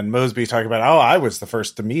 He and Mosby talk about, I was the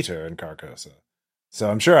first to meet her in Carcosa. So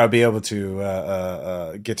I'm sure I'll be able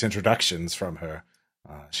to get introductions from her.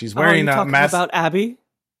 She's wearing a mask. About Abby?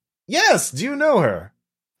 Yes. Do you know her?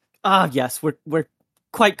 Yes. We're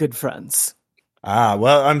quite good friends.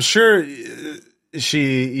 Well, I'm sure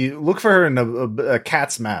you look for her in a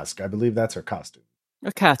cat's mask. I believe that's her costume.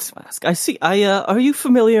 A cat's mask. I see. Are you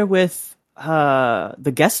familiar with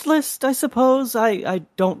the guest list, I suppose? I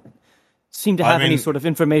don't seem to have any sort of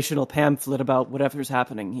informational pamphlet about whatever's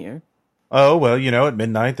happening here. Oh, well, at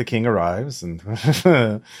midnight the king arrives, and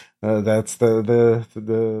that's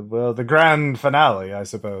the grand finale, I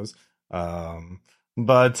suppose. Yes.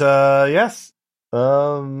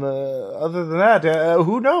 Other than that,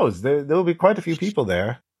 who knows? There'll be quite a few people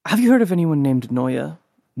there. Have you heard of anyone named Noya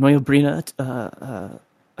Brina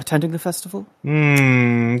attending the festival?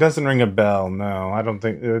 Doesn't ring a bell. No, I don't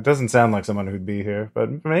think. It doesn't sound like someone who'd be here,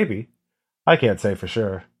 but maybe. I can't say for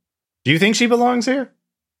sure. Do you think she belongs here?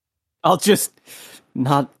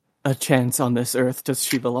 Not a chance on this earth does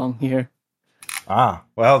she belong here.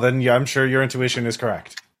 Well then, yeah, I'm sure your intuition is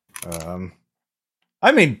correct. Or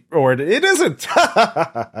it isn't.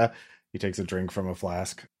 He takes a drink from a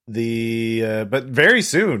flask. But very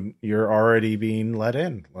soon you're already being let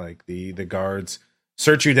in. Like the guards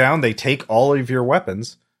search you down. They take all of your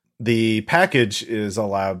weapons. The package is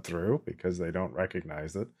allowed through because they don't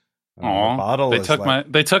recognize it. The bottle.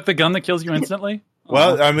 They took the gun that kills you instantly.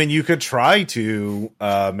 Well, you could try to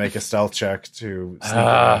make a stealth check to sneak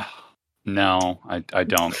away. No, I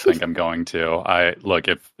don't think I'm going to. Look,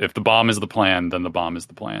 if the bomb is the plan, then the bomb is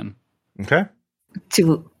the plan. Okay.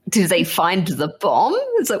 Do they find the bomb?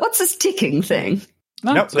 It's like, what's this ticking thing?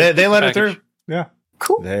 No, they let it through. Yeah.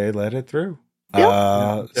 Cool. They let it through.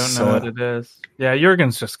 Don't know what it is. Yeah,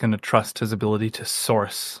 Jørgen's just going to trust his ability to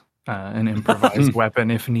source an improvised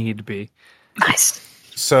weapon if need be. Nice.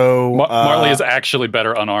 So Marley is actually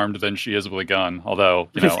better unarmed than she is with a gun, although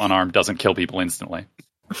unarmed doesn't kill people instantly.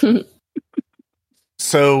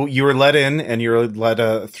 So you were let in, and you're led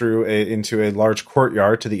into a large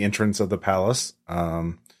courtyard to the entrance of the palace.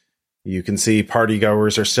 You can see party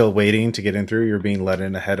goers are still waiting to get in through. You're being let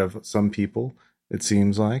in ahead of some people, it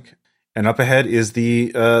seems like. And up ahead is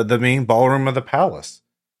the main ballroom of the palace,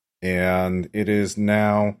 and it is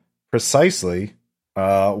now precisely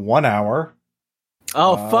 1 hour.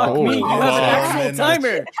 Oh fuck me! You have an actual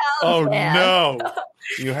timer. Oh no!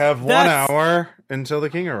 You have 1 hour until the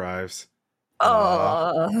king arrives.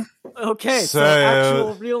 Okay, so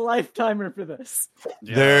actual real life timer for this.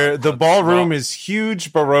 The ballroom is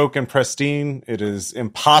huge, baroque, and pristine. It is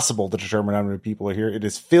impossible to determine how many people are here. It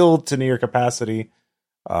is filled to near capacity.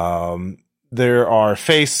 There are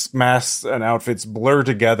face masks and outfits blur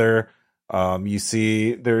together. You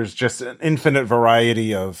see there's just an infinite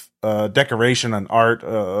variety of decoration and art.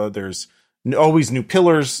 There's always new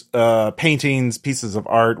pillars, paintings, pieces of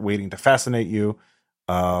art waiting to fascinate you.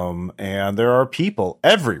 And there are people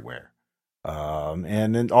everywhere.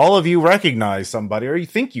 And then all of you recognize somebody, or you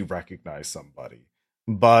think you recognize somebody.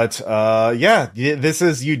 But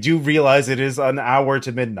you do realize it is an hour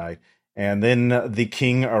to midnight. And then the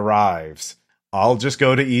king arrives. I'll just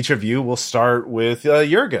go to each of you. We'll start with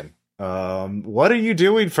Jørgen. What are you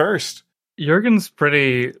doing first? Jørgen's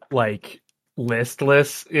pretty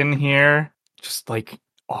listless in here. Just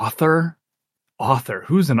author.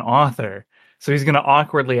 Who's an author? So he's going to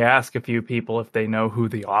awkwardly ask a few people if they know who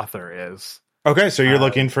the author is. Okay, so you're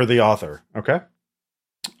looking for the author. Okay.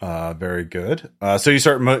 Very good. So you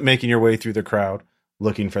start making your way through the crowd,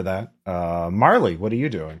 looking for that. Marley, what are you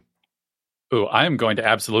doing? Ooh, I am going to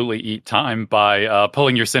absolutely eat time by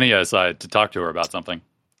pulling Yersinia aside to talk to her about something.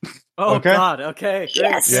 Oh, okay. God. Okay.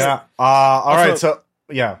 Yes. Yeah. All right. So,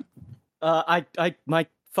 yeah. My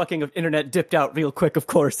fucking internet dipped out real quick, of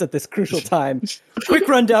course, at this crucial time. Quick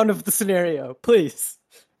rundown of the scenario, please.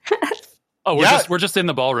 Oh, we're just in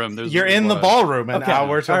the ballroom. You're in the ballroom an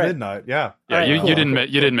hour till midnight. Yeah. Yeah. Right, you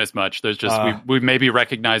didn't miss much. There's just we maybe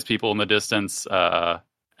recognize people in the distance,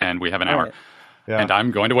 and we have an hour. Right. Yeah. And I'm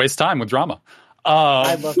going to waste time with drama.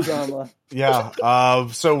 I love drama. Yeah.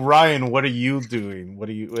 So Ryan, what are you doing? What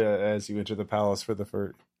are you as you enter the palace for the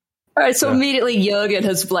first? All right, so immediately Jørgen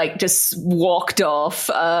has just walked off.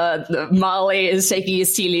 Marley is taking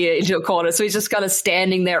Yersinia into a corner, so he's just kind of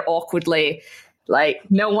standing there awkwardly. Like,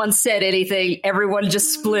 no one said anything. Everyone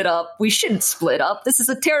just split up. We shouldn't split up. This is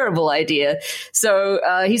a terrible idea. So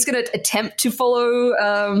he's going to attempt to follow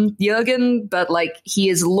Jørgen, but like he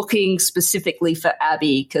is looking specifically for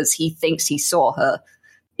Abby because he thinks he saw her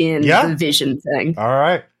in the vision thing. All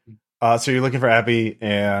right. So you're looking for Abby,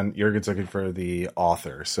 and Jørgen's looking for the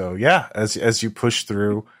author. So yeah, as you push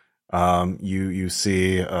through, you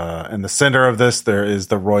see in the center of this there is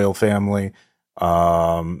the royal family.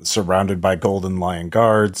 Surrounded by golden lion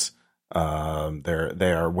guards. They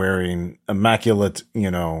are wearing immaculate,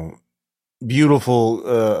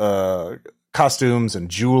 beautiful costumes and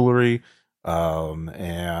jewelry,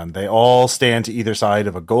 and they all stand to either side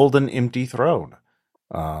of a golden empty throne.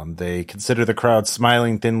 They consider the crowd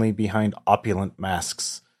smiling thinly behind opulent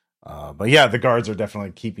masks. But yeah, the guards are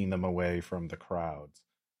definitely keeping them away from the crowds.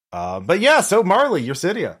 But yeah, so Marley,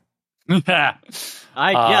 Yersinia.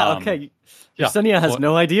 Okay. Yersinia has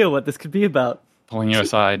no idea what this could be about. Pulling you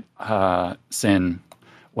aside, Sin,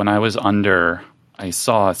 when I was under, I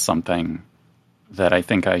saw something that I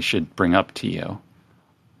think I should bring up to you.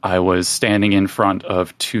 I was standing in front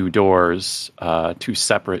of two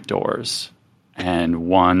separate doors. And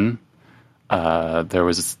one, there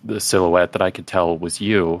was the silhouette that I could tell was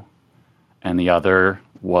you, and the other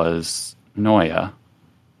was Noya.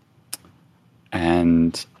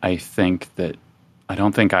 And I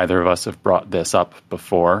don't think either of us have brought this up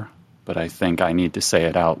before, but I think I need to say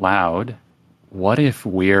it out loud. What if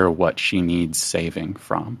we're what she needs saving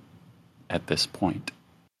from at this point?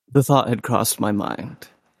 The thought had crossed my mind.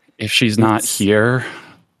 If she's not here,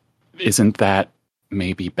 isn't that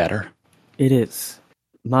maybe better? It is.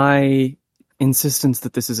 My insistence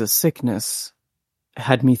that this is a sickness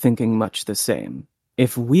had me thinking much the same.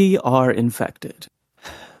 If we are infected,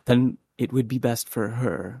 then it would be best for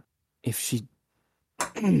her if she...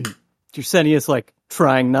 Yersenia's like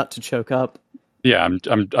trying not to choke up. Yeah,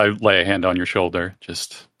 I lay a hand on your shoulder.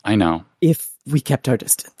 I know. If we kept our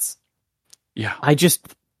distance. Yeah. I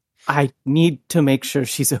need to make sure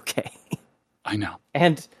she's okay. I know.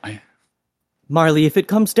 And Marley, if it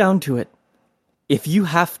comes down to it, if you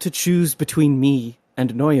have to choose between me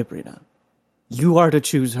and Noyabrina, you are to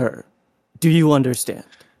choose her. Do you understand?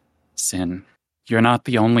 Sin, you're not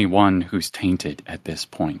the only one who's tainted at this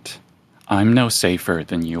point. I'm no safer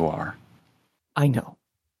than you are. I know.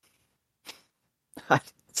 I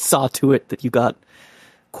saw to it that you got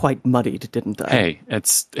quite muddied, didn't I? Hey,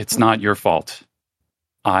 it's not your fault.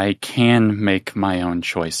 I can make my own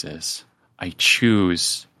choices. I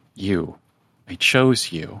choose you. I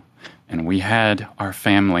chose you. And we had our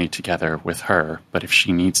family together with her, but if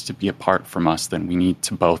she needs to be apart from us, then we need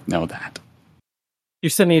to both know that.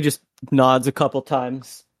 Yersinia just nods a couple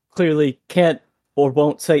times. Clearly can't or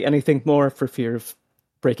won't say anything more for fear of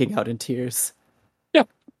breaking out in tears.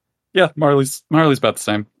 Yeah, Marley's about the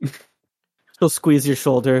same. He'll squeeze your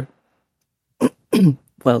shoulder.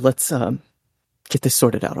 Well, let's get this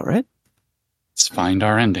sorted out, all right? Let's find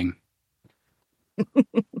our ending.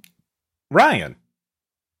 Ryan,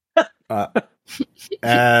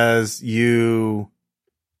 as you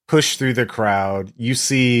push through the crowd, you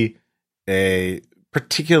see a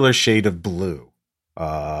particular shade of blue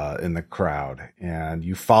in the crowd, and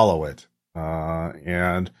you follow it,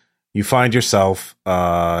 and you find yourself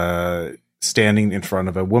standing in front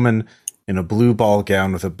of a woman in a blue ball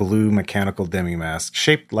gown with a blue mechanical demi-mask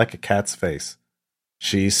shaped like a cat's face.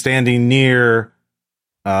 She's standing near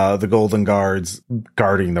the golden guards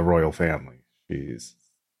guarding the royal family. She's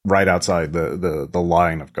right outside the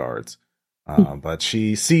line of guards. But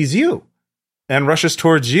she sees you and rushes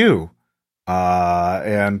towards you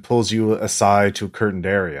and pulls you aside to a curtained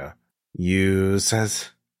area. You says,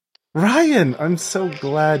 "Ryan, I'm so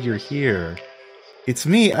glad you're here. It's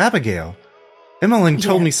me, Abigail. Emmeline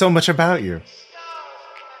told me so much about you."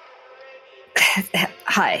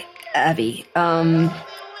 Hi, Abby.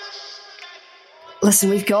 Listen,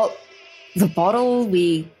 we've got the bottle.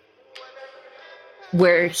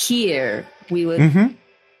 We're here. We would. Mm-hmm.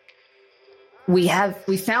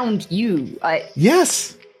 We found you.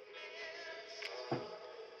 Yes.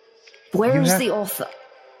 Where's the author?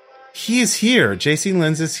 He is here. JC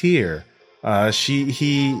Lenz is here.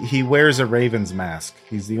 He wears a raven's mask.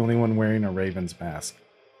 He's the only one wearing a raven's mask.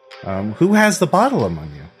 Who has the bottle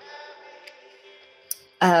among you?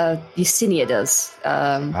 Yersinia does.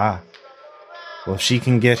 Well, if she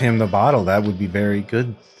can get him the bottle, that would be very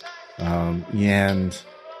good. And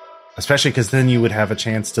especially because then you would have a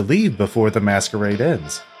chance to leave before the masquerade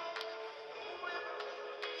ends.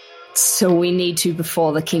 So we need to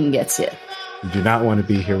before the king gets here. You do not want to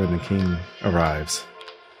be here when the king arrives.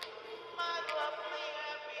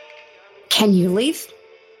 Can you leave?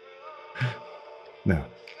 No.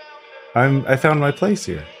 I found my place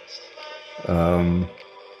here. And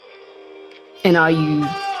are you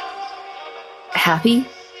happy?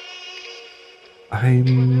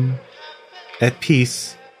 I'm at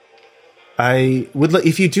peace. I would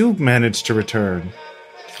if you do manage to return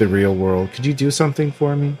to the real world, could you do something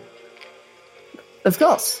for me? Of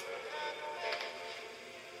course.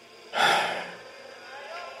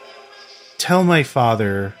 Tell my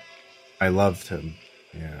father I loved him,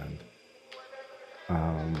 and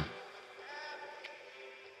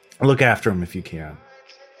look after him if you can.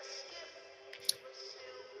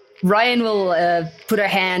 Ryan will put her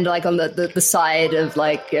hand like on the side of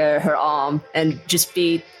like her arm and just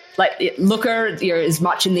be like, look her as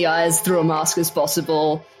much in the eyes through a mask as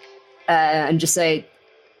possible, and just say,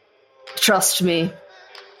 "Trust me,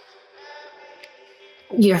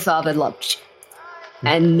 your father loved you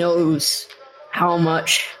and knows how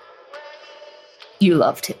much you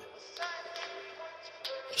loved him.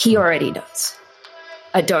 He already knows.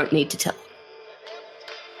 I don't need to tell him."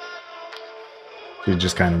 He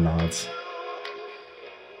just kind of nods.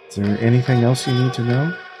 Is there anything else you need to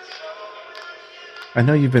know? I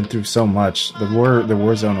know you've been through so much. The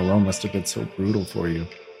war zone alone must have been so brutal for you.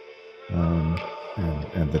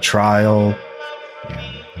 And the trial,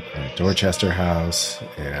 and Dorchester House,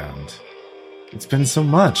 and it's been so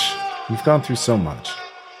much. You've gone through so much.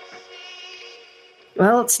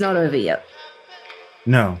 Well, it's not over yet.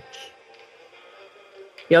 No.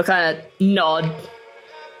 You'll kind of nod.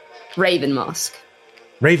 Raven Mask.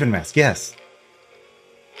 Raven Mask, yes.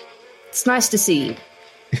 It's nice to see you.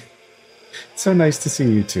 It's so nice to see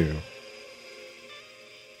you too.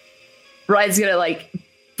 Ryan's gonna like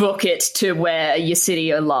book it to where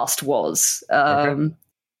Yersinia last was. Okay.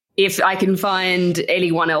 If I can find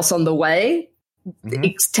anyone else on the way,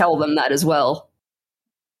 tell them that as well.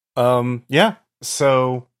 Yeah.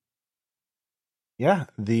 So, yeah.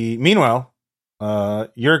 Meanwhile,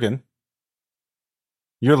 Jørgen,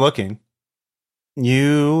 you're looking.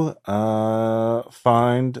 You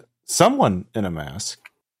find someone in a mask,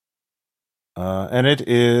 and it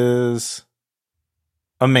is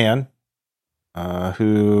a man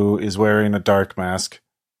who is wearing a dark mask,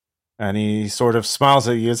 and he sort of smiles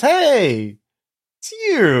at you as, "Hey, it's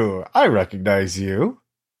you. I recognize you."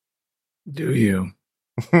 Do you?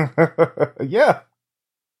 Yeah.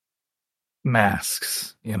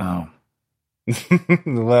 Masks, you know.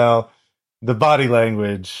 Well, the body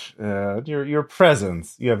language, your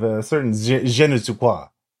presence, you have a certain je ne sais quoi.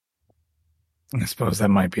 I suppose that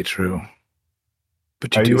might be true.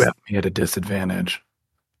 But Are you do you- have me at a disadvantage.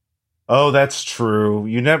 Oh, that's true.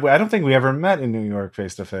 I don't think we ever met in New York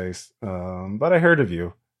face to face. But I heard of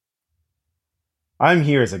you. I'm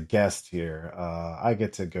here as a guest here. I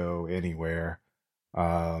get to go anywhere.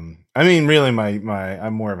 I mean, really,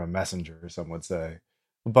 I'm more of a messenger, some would say.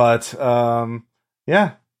 But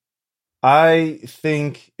yeah, I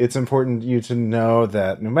think it's important you to know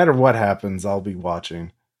that no matter what happens, I'll be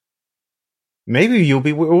watching. Maybe we'll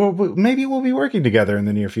be working together in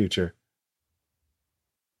the near future.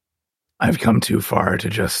 I've come too far to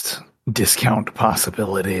just discount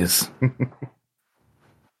possibilities.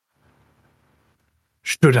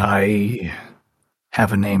 Should I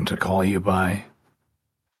have a name to call you by?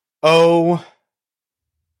 Oh,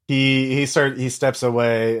 he steps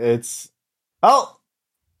away. It's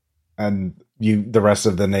and the rest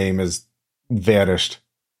of the name is vanished.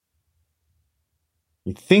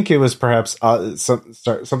 You think it was perhaps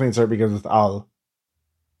something that begins with Al.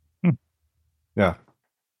 Yeah.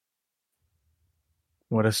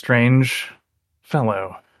 What a strange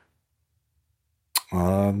fellow.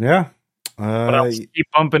 Yeah. But I'll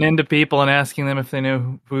keep bumping into people and asking them if they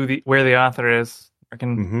know where the author is.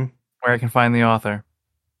 Where I can find the author.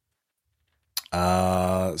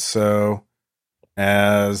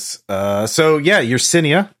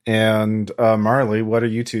 Yersinia and Marley, what are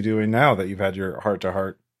you two doing now that you've had your heart to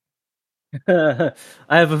heart? I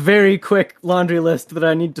have a very quick laundry list that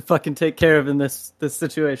I need to fucking take care of in this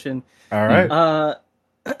situation. All right.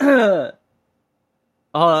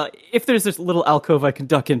 If there's this little alcove I can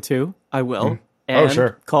duck into, I will. And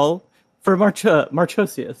sure. Call for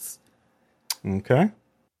Marchosius. Okay.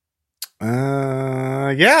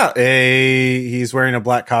 He's wearing a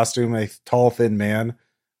black costume, a tall, thin man.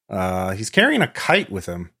 He's carrying a kite with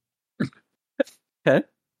him. Okay.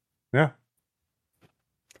 Yeah.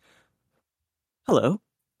 Hello.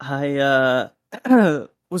 I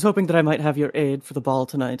was hoping that I might have your aid for the ball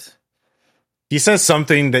tonight. He says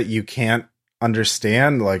something that you can't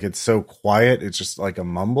understand, like it's so quiet, it's just like a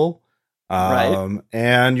mumble. Right.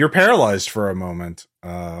 And you're paralyzed for a moment.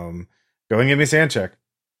 Go and give me a sand check.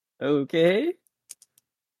 Okay.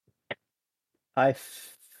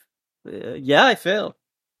 Yeah, I fail.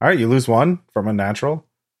 All right, you lose 1 from a natural.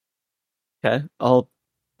 Okay, I'll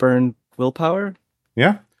burn willpower.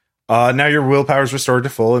 Yeah. Now your willpower is restored to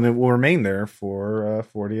full, and it will remain there for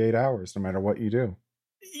 48 hours, no matter what you do.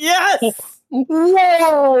 Yes!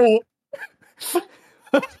 Whoa!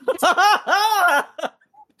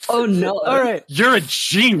 Oh no! All right. You're a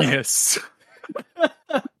genius.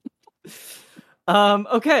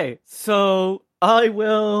 Okay, so I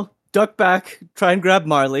will duck back, try and grab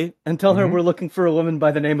Marley, and tell her we're looking for a woman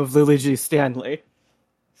by the name of Lily G. Stanley.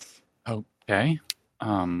 Okay.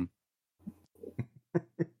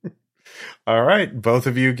 All right, both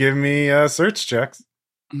of you give me search checks.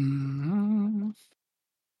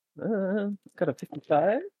 Got a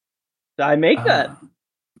 55. I make that.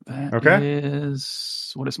 That Okay.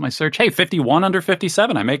 is... What is my search? Hey, 51 under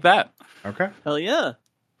 57. I make that. Okay. Hell yeah.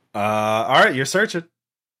 All right, you're searching.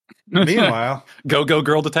 Meanwhile, Go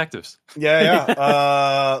girl detectives.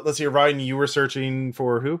 yeah. Let's see, Ryan, you were searching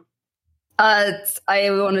for who? I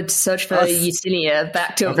wanted to search for Yersinia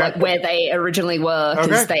back to like where they originally were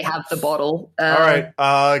because they have the bottle. All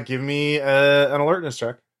right, give me an alertness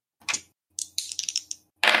check.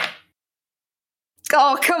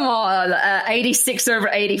 Oh, come on. 86 over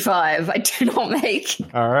 85. I do not make.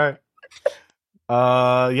 All right.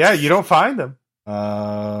 Yeah, you don't find them.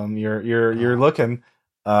 You're looking.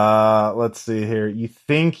 Let's see here. You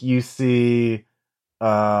think you see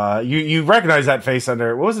you recognize that face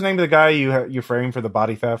under what was the name of the guy you framed for the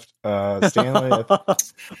body theft? Stanley?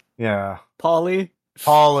 Yeah. Paulie,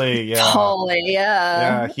 yeah. Paulie,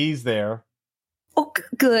 Yeah, he's there. Oh,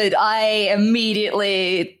 good. I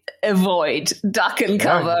immediately avoid, duck and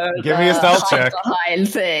cover. Give me a stealth hide check. behind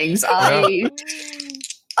things. I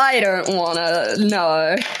don't want to.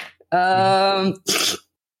 No.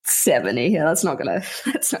 70. Yeah, that's not gonna.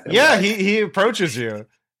 Yeah, work. he approaches you.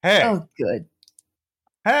 Hey, Oh, good.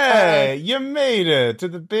 hey, you made it to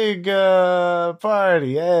the big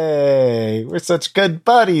party. Hey, we're such good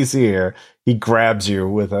buddies here. He grabs you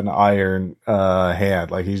with an iron hand,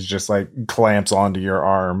 like he's just like clamps onto your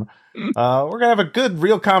arm. We're gonna have a good,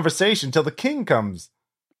 real conversation till the king comes.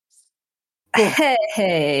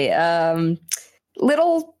 Hey,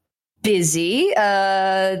 little busy.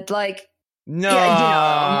 No,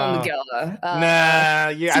 I'm on the go. nah, yeah,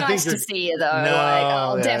 It's I nice think to see you, though. No,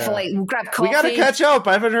 I'll yeah. definitely grab coffee. we gotta catch up.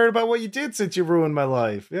 I haven't heard about what you did since you ruined my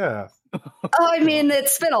life. Yeah. I mean,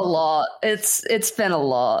 it's been a lot. It's been a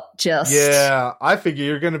lot. Just Yeah, I figure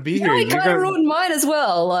you're gonna be here. he You're kind gonna- of ruined mine as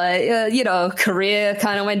well. Career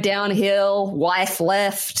kind of went downhill. Wife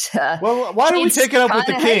left. Well, why don't we kids take it up with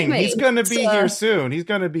the kinda hate king? me, He's gonna be so- here soon. He's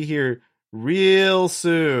gonna be here real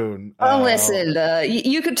soon. Listen,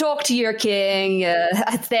 you could talk to your king.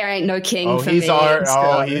 There ain't no king for he's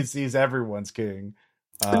me. he's everyone's king.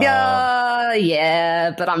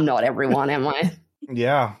 Yeah, but I'm not everyone, am I?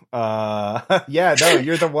 Yeah. Yeah, no,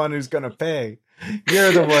 you're the one who's gonna pay.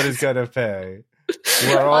 You're the one who's gonna pay.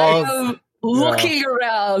 We're all I am looking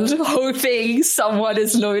around, hoping someone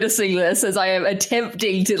is noticing this as I am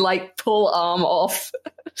attempting to pull arm off.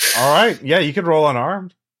 all right. Yeah, you can roll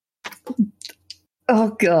unarmed. Oh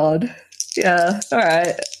god. Yeah. All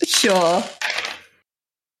right. Sure.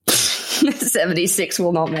 76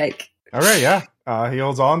 will not make. All right, yeah. He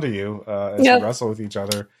holds on to you as you wrestle with each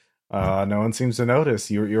other. No one seems to notice.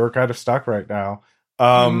 You're kind of stuck right now.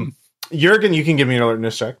 Jørgen, you can give me an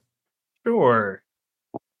alertness check. Sure.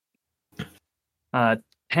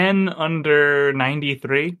 10 under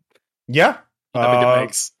 93. Yeah. I think it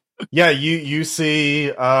makes. Yeah, you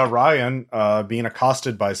see Ryan being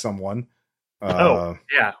accosted by someone. Yeah.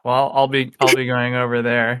 Well, I'll be going over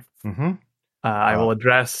there. Mm-hmm. I will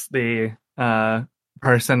address the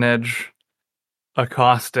personage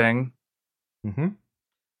accosting. Mm-hmm.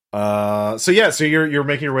 So you're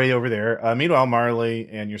making your way over there. Meanwhile, Marley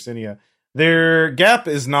and Yersinia, their gap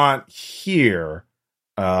is not here.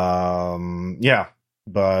 Yeah,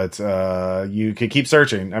 but you could keep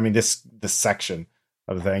searching. I mean, this section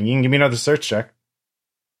of the thing. You can give me another search check.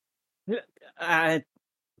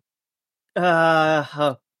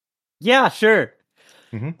 Yeah, sure.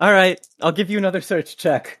 Mhm. All right, I'll give you another search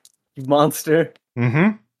check, you monster.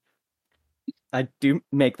 Mm-hmm. I do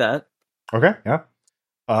make that. Okay, yeah.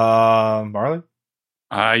 Marley?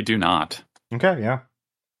 I do not. Okay, yeah.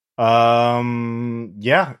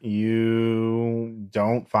 Yeah, you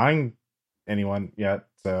don't find anyone yet.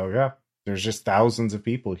 So yeah, there's just thousands of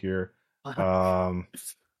people here.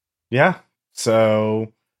 Yeah.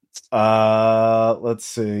 So let's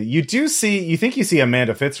see. You think you see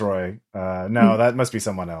Amanda Fitzroy. No, that must be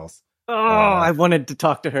someone else. Oh, I wanted to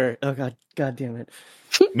talk to her. Oh god damn it.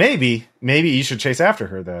 Maybe you should chase after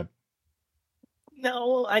her then.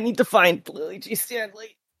 No, I need to find Lily G.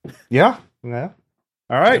 Stanley. Yeah. All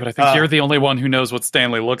right. Yeah, but I think you're the only one who knows what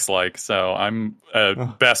Stanley looks like, so I'm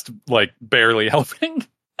best barely helping.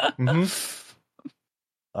 Mm-hmm.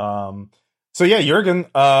 So yeah,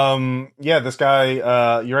 Jørgen. This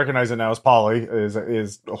guy. You recognize it now as Polly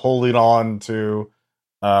is holding on to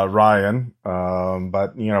Ryan.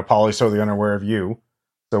 But Polly's totally unaware of you.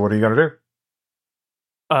 So what are you gonna do?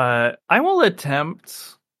 I will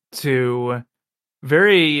attempt to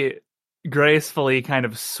very gracefully kind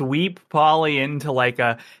of sweep Polly into like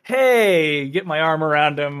a, hey, get my arm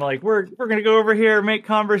around him, like we're gonna go over here, make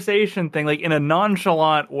conversation thing, like in a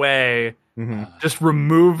nonchalant way. Mm-hmm. Just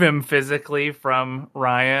remove him physically from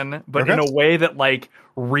Ryan, but in a way that like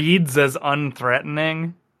reads as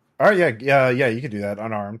unthreatening. All right, yeah, you can do that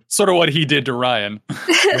unarmed. Sort of what he did to Ryan.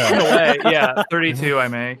 In a way, yeah. 32 I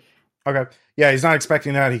make. Okay. Yeah, he's not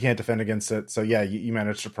expecting that. He can't defend against it. So yeah, you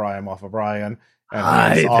managed to pry him off of Ryan. And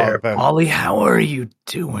hi there, Polly. How are you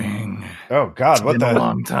doing? Oh God, it's been a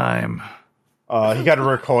long time. He kind of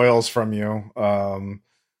recoils from you.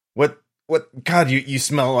 What? God, you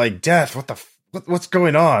smell like death. What's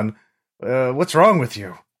going on? What's wrong with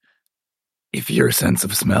you? If your sense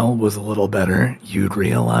of smell was a little better, you'd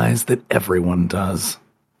realize that everyone does.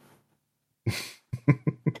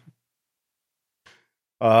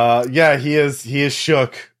 Yeah, he is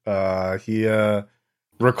shook. He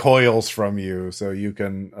recoils from you, so you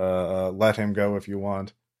can let him go if you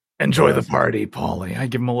want. Enjoy the party, Polly. I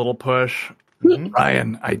give him a little push. Mm-hmm.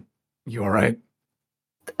 Ryan, you all right?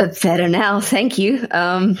 Better now, thank you.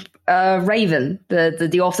 Raven.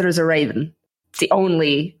 The author is a raven. It's the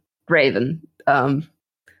only raven. Ryan's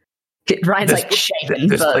like shaven.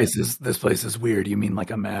 This place is weird. You mean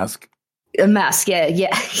like a mask? A mask, yeah.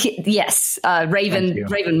 Yes.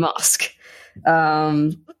 Raven mask.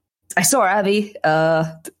 I saw Abby.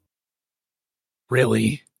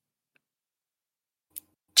 Really?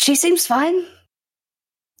 She seems fine.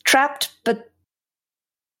 Trapped, but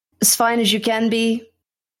as fine as you can be.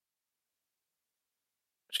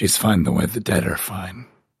 She's fine the way the dead are fine.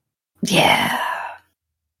 Yeah.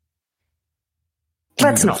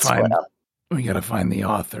 Let's not split up. We gotta find the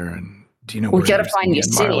author, and do you know we gotta find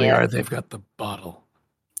Yersinia. Marley they've got the bottle.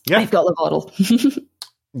 Yeah, I've got the bottle.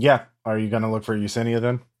 Yeah. Are you gonna look for Yersinia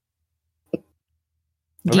then?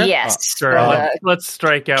 Okay. Yes. Sure. Let's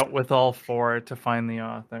strike out with all four to find the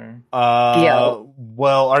author. Yeah.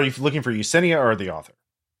 Well, are you looking for Yersinia or the author?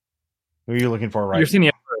 Who are you looking for right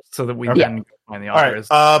Yersinia first, so that we can find the author.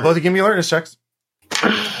 All right. Both of you give me alertness checks.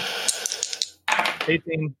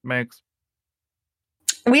 18 makes.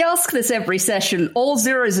 We ask this every session. All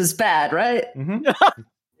zeros is bad, right? Mm-hmm.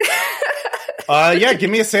 Yeah,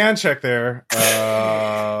 give me a sand check there,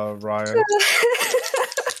 Ryan.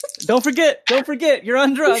 Don't forget, you're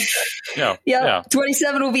on drugs. Yeah.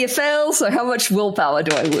 27 will be a fail, so how much willpower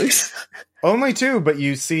do I lose? Only 2, but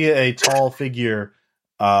you see a tall figure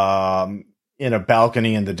in a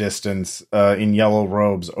balcony in the distance, in yellow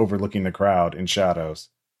robes overlooking the crowd in shadows.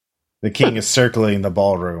 The king is circling the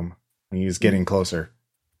ballroom. He's getting closer.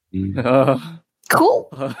 Cool.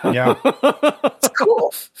 Yeah. It's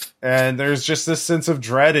cool. And there's just this sense of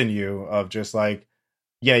dread in you of just like,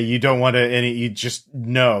 yeah, you don't want to, you just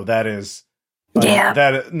know that is,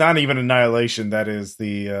 that not even annihilation. That is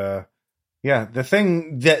the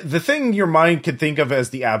thing your mind could think of as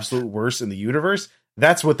the absolute worst in the universe.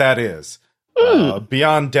 That's what that is.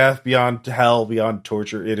 Beyond death, beyond hell, beyond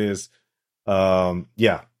torture. It is, and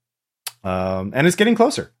it's getting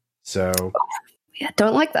closer. So, yeah,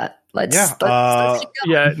 don't like that. Let's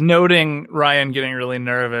noting Ryan getting really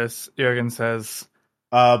nervous, Jørgen says,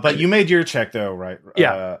 but you made your check though, right?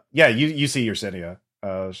 Yeah. You see Yersinia.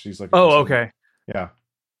 She's looking. Oh, okay. Yeah.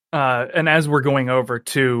 And as we're going over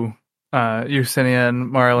to Yersinia and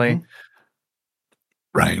Marley,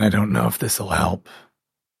 Ryan, I don't know if this will help,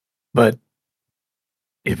 but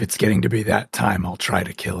if it's getting to be that time, I'll try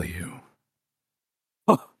to kill you.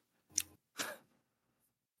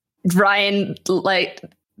 Ryan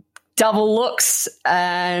double looks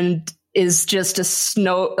and is just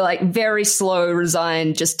very slow,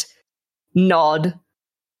 resigned, just nod.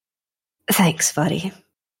 Thanks, buddy.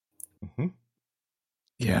 Mm-hmm.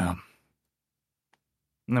 Yeah.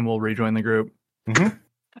 And then we'll rejoin the group. Mm-hmm.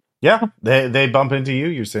 Yeah, they bump into you,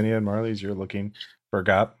 Yersinia and Marley, as you're looking for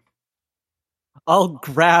Gop. I'll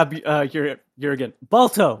grab Jørgen.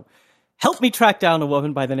 Balto, help me track down a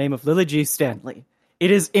woman by the name of Lily G. Stanley. It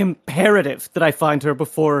is imperative that I find her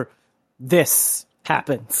before this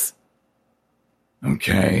happens.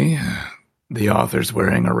 Okay. The author's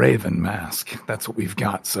wearing a raven mask. That's what we've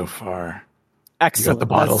got so far. Excellent. You got the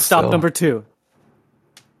bottle That's stop still? number 2.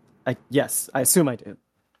 Yes, I assume I do.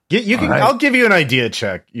 You can. Right. I'll give you an idea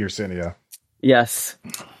check, Yersinia. Yes.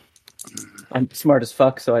 I'm smart as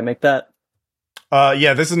fuck, so I make that.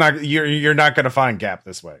 Yeah, this is not. You're not going to find gap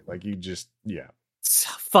this way. Like you just. Yeah.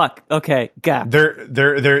 Fuck. Okay, gap.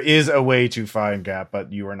 There is a way to find gap,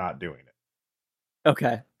 but you are not doing it.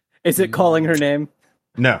 Okay. Is it calling her name?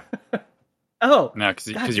 No. Oh. No,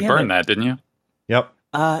 because you burned that, didn't you? Yep.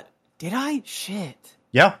 Did I? Shit.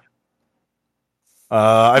 Yeah.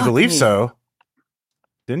 I believe so.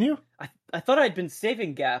 Didn't you? I thought I'd been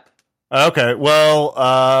saving gap. Okay, well,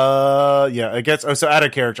 yeah, I guess. Oh, so out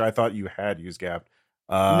of character, I thought you had used gap.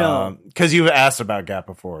 No, because you've asked about gap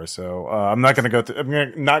before. So I'm not going to go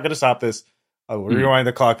through. Not going to stop this. We'll rewind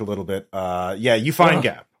the clock a little bit. Yeah, you find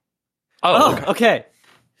gap. Oh, okay.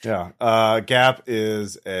 Yeah, gap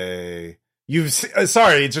is a.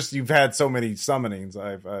 Sorry, it's just you've had so many summonings.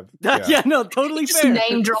 Yeah, no, totally just fair.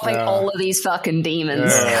 Name dropping all of these fucking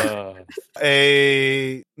demons.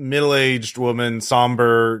 A middle-aged woman,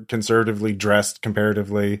 somber, conservatively dressed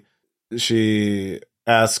comparatively. She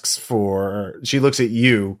looks at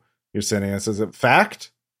you, Yersinia, and says,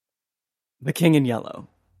 "Fact? The King in Yellow.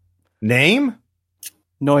 Name?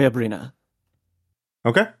 Noya Brina.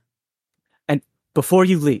 Okay. And before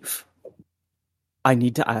you leave, I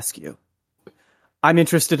need to ask you. I'm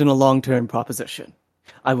interested in a long-term proposition.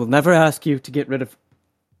 I will never ask you to get rid of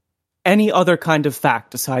any other kind of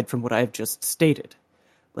fact aside from what I have just stated.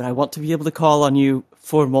 But I want to be able to call on you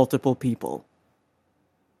for multiple people.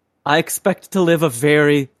 I expect to live a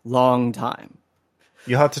very long time.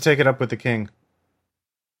 You'll have to take it up with the king.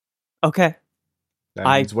 Okay. That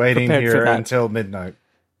means waiting here until midnight.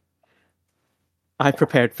 I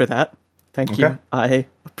prepared for that. Thank you. I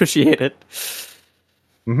appreciate it.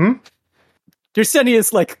 Mm-hmm. Yersinia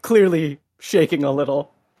is, clearly shaking a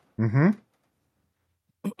little. Mm-hmm.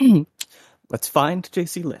 Let's find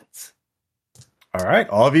J.C. Lentz. All right.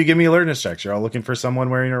 All of you give me alertness checks. You're all looking for someone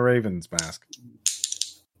wearing a raven's mask.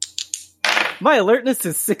 My alertness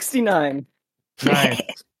is 69.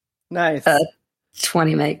 Nice.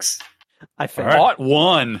 20 makes. I failed. Right.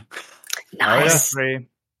 1. Nice. 3.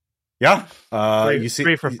 Yeah. You see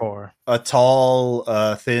 3 for 4. A tall,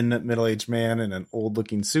 thin, middle-aged man in an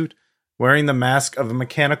old-looking suit wearing the mask of a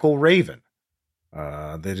mechanical raven.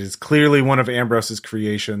 That is clearly one of Ambrose's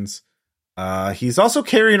creations. He's also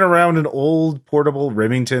carrying around an old portable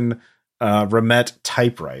Remington Remet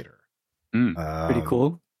typewriter. Pretty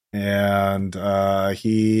cool. And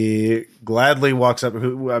he gladly walks up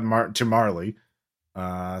to Marley.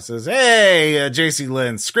 Says, "Hey, J.C.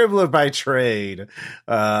 Lynn, scribbler by trade.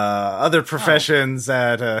 Other professions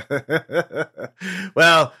that,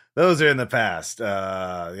 well, those are in the past.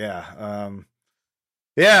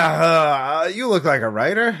 You look like a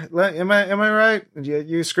writer. Am I right?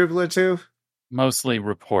 You a scribbler too?" Mostly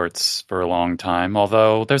reports for a long time,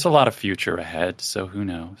 although there's a lot of future ahead, so who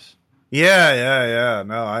knows? Yeah.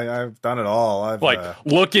 No, I've done it all. I've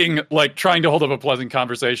trying to hold up a pleasant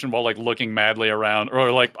conversation while looking madly around,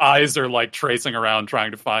 or eyes are tracing around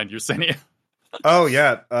trying to find Yersinia. Oh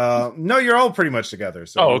yeah. No, you're all pretty much together.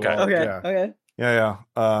 So okay. Okay. Yeah.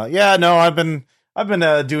 No, I've been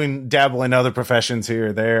dabbling in other professions here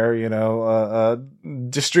or there.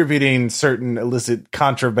 Distributing certain illicit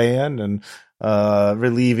contraband and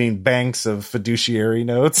relieving banks of fiduciary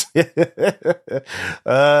notes.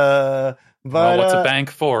 But what's a bank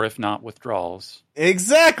for if not withdrawals?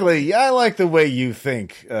 Exactly. Yeah, I like the way you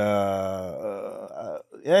think.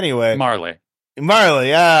 Anyway, Marley.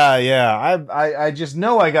 Yeah. I just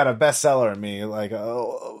know I got a bestseller in me,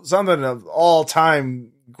 something of all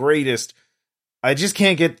time greatest. I just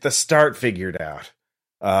can't get the start figured out.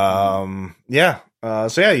 Yeah.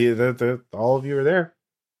 So yeah, all of you are there.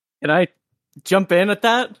 Can I jump in at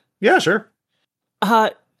that? Yeah, sure.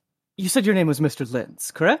 You said your name was Mr.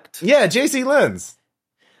 Lentz, correct? Yeah, J.C. Lentz.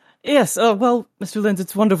 Yes, well, Mr. Lentz,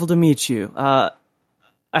 it's wonderful to meet you. I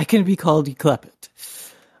can be called Eclepit.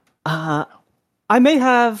 I may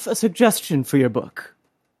have a suggestion for your book.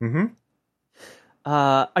 Mm-hmm.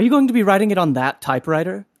 Are you going to be writing it on that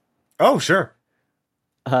typewriter? Oh, sure.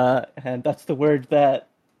 And that's the word that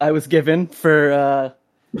I was given for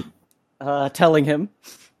telling him.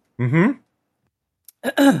 Mm-hmm.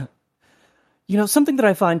 Something that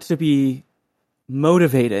I find to be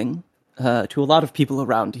motivating to a lot of people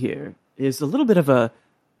around here is a little bit of a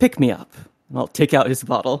pick-me-up. And I'll take out his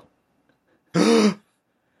bottle.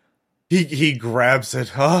 He grabs it,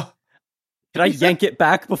 huh? Can I yank it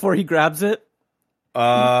back before he grabs it?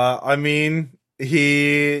 I mean,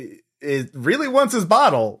 he really wants his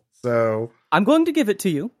bottle, so... I'm going to give it to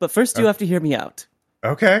you, but first you have to hear me out.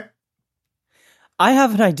 Okay. I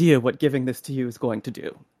have an idea what giving this to you is going to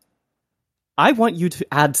do. I want you to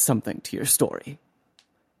add something to your story.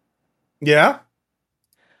 Yeah?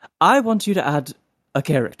 I want you to add a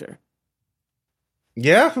character.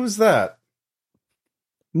 Yeah? Who's that?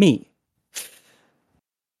 Me.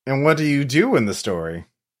 And what do you do in the story?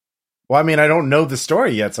 Well, I mean, I don't know the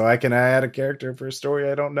story yet, so I can add a character for a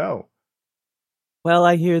story I don't know. Well,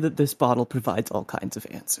 I hear that this bottle provides all kinds of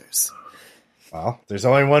answers. Well, there's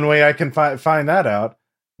only one way I can find that out.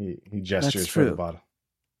 He gestures That's for the true. bottle.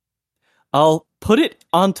 I'll put it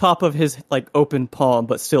on top of his open palm,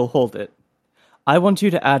 but still hold it. I want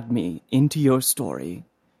you to add me into your story,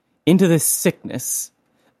 into this sickness,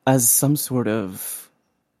 as some sort of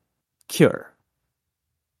cure.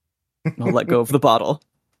 I'll let go of the bottle.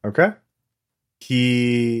 Okay.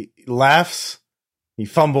 He laughs. He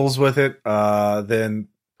fumbles with it, then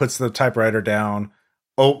puts the typewriter down.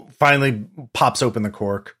 Oh, finally pops open the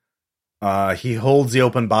cork. He holds the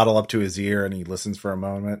open bottle up to his ear and he listens for a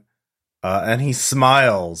moment. And he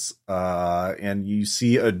smiles, and you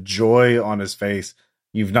see a joy on his face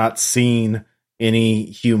you've not seen any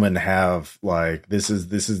human have. Like, this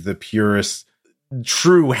is the purest,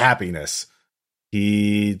 true happiness.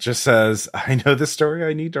 He just says, I know the story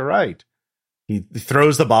I need to write. He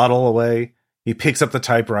throws the bottle away. He picks up the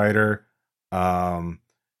typewriter,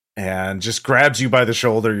 and just grabs you by the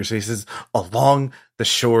shoulder. He says, along the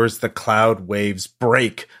shores, the cloud waves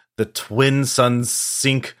break. The twin suns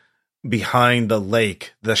sink behind the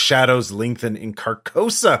lake. The shadows lengthen in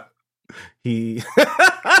Carcosa. He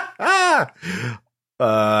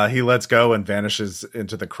lets go and vanishes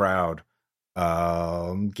into the crowd.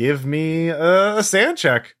 Give me a sand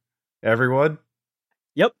check, everyone.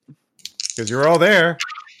 Yep. Because you're all there.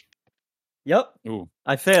 Yep. Ooh,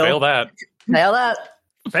 I failed. fail that. Nail that.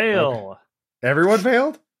 Fail. Everyone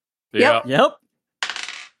failed? Yeah. Yep.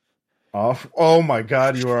 Oh my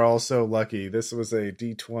god, you are all so lucky. This was a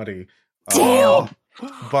D20. Damn.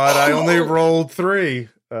 But I only rolled 3.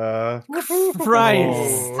 Christ.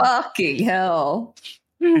 Fucking hell.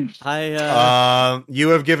 You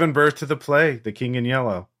have given birth to the play, The King in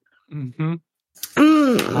Yellow. Mm-hmm.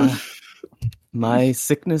 My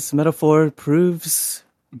sickness metaphor proves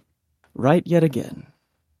right yet again.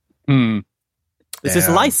 This is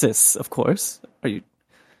Damn. lysis, of course.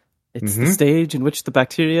 It's the stage in which the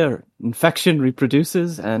bacteria or infection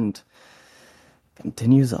reproduces and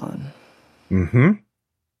continues on.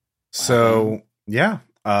 So, yeah.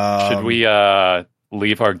 Should we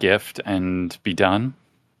leave our gift and be done?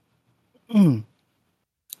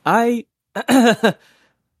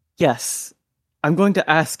 Yes. I'm going to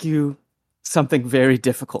ask you something very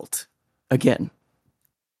difficult. Again.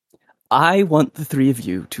 I want the three of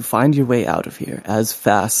you to find your way out of here as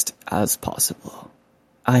fast as possible.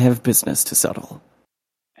 I have business to settle.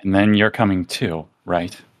 And then you're coming too,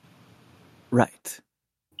 right? Right.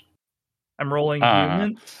 I'm rolling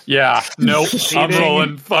human. Yeah, nope. I'm Cheating.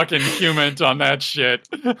 rolling fucking human on that shit.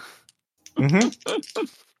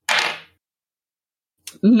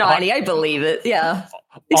 90, I believe it. Yeah.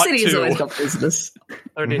 The Ought city has to. always got business.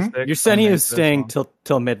 36. Yersinia is staying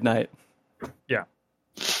till midnight. Yeah.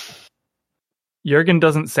 Jørgen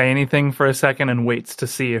doesn't say anything for a second and waits to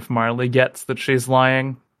see if Marley gets that she's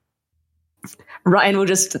lying. Ryan will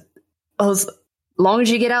just, as long as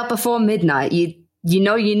you get out before midnight, you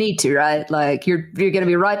know you need to, right? Like, you're going to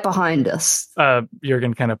be right behind us.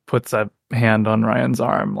 Jørgen kind of puts a hand on Ryan's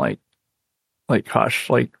arm, like hush,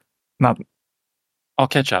 like not. I'll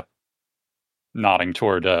catch up. Nodding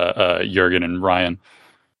toward Jørgen and Ryan.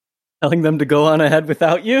 Telling them to go on ahead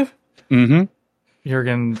without you?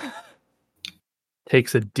 Jørgen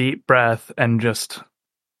takes a deep breath and just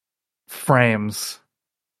frames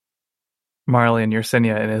Marley and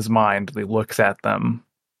Yersinia in his mind. He looks at them.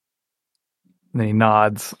 And then he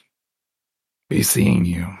nods. Be seeing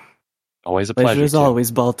you. Always a Pleasure pleasure. as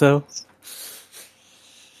always, Balto.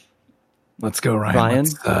 Let's go, Ryan. Ryan?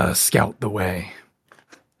 Let's scout the way.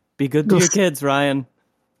 Be good to your kids, Ryan.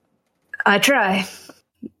 I try.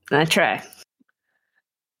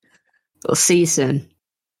 We'll see you soon.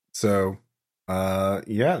 So,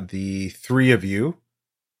 yeah, the three of you.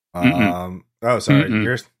 Oh, sorry.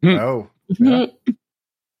 Here's yeah.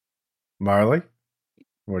 Marley,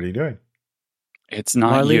 what are you doing? It's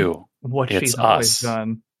not Marley? you. What It's she's always us.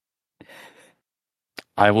 done.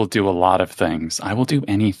 I will do a lot of things. I will do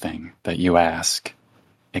anything that you ask,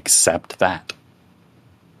 except that.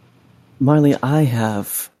 Marley, I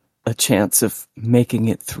have a chance of making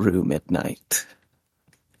it through midnight.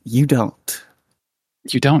 You don't.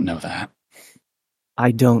 You don't know that.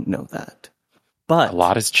 I don't know that. But A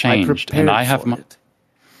lot has changed, and I have it.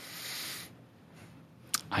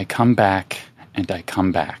 I come back, and I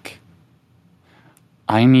come back.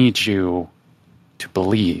 I need you to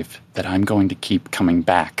believe that I'm going to keep coming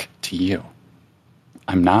back to you.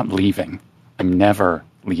 I'm not leaving. I'm never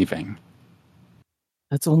leaving.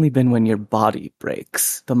 That's only been when your body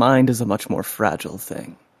breaks. The mind is a much more fragile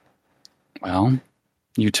thing. Well,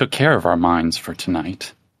 you took care of our minds for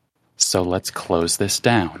tonight. So let's close this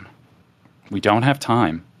down. We don't have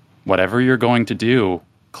time. Whatever you're going to do,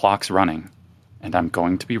 clock's running. And I'm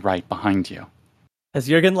going to be right behind you. Has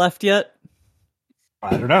Jørgen left yet?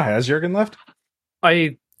 I don't know. Has Jørgen left?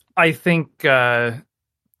 I think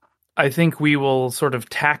we will sort of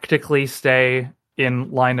tactically stay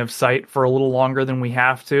in line of sight for a little longer than we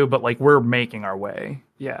have to, but like we're making our way.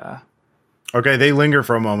 Yeah. Okay, they linger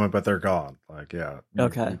for a moment, but they're gone. Like, yeah.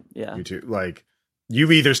 Okay, yeah. You two, like,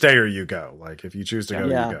 you either stay or you go. Like, if you choose to go,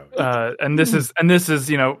 Yeah. you go. And this is,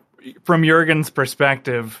 from Jørgen's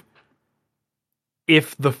perspective,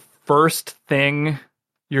 if the first thing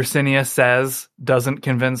Yersinia says doesn't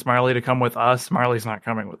convince Marley to come with us, Marley's not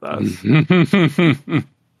coming with us.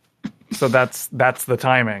 So that's the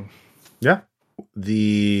timing. Yeah.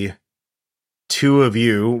 The two of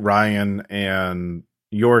you, Ryan and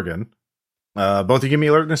Jørgen, both of you give me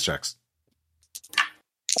alertness checks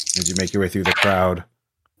as you make your way through the crowd.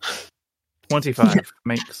 25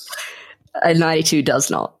 makes... A 92 does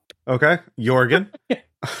not. Okay. Jørgen.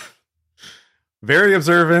 Very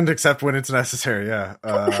observant, except when it's necessary, yeah.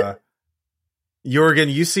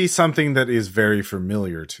 Jørgen, you see something that is very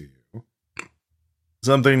familiar to you.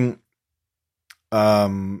 Something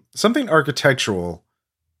architectural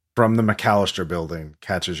from the McAllister building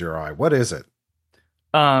catches your eye. What is it?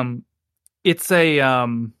 It's a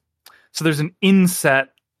so there's an inset,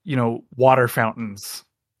 water fountains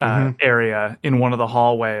area in one of the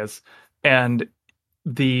hallways, and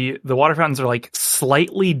the water fountains are like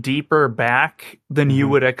slightly deeper back than you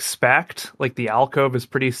would expect. Like the alcove is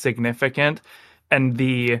pretty significant, and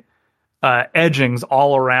the edgings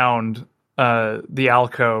all around the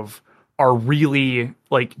alcove are really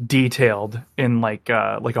like detailed in like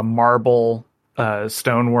a marble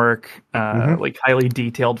stonework, like highly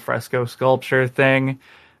detailed fresco sculpture thing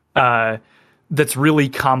that's really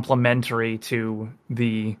complementary to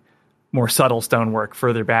the more subtle stonework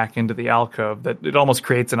further back into the alcove, that it almost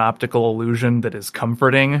creates an optical illusion that is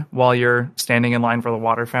comforting while you're standing in line for the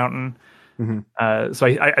water fountain. So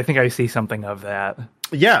I think I see something of that.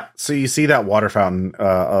 Yeah, so you see that water fountain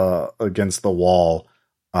against the wall,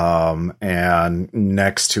 and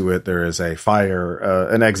next to it there is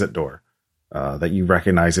an exit door that you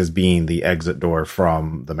recognize as being the exit door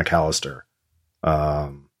from the McAllister.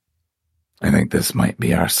 I think this might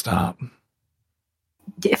be our stop.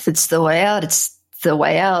 If it's the way out, it's the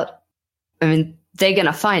way out. I mean, they're going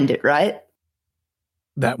to find it, right?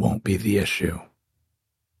 That won't be the issue.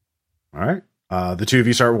 All right. The two of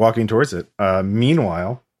you start walking towards it.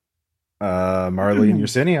 Meanwhile, Marley and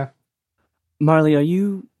Yersinia. Marley,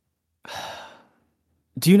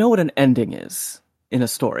 do you know what an ending is in a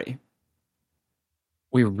story?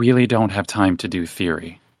 We really don't have time to do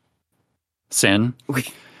theory. Sin,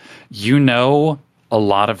 you know a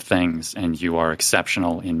lot of things, and you are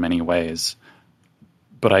exceptional in many ways.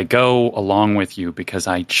 But I go along with you because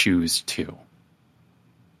I choose to.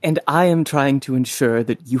 And I am trying to ensure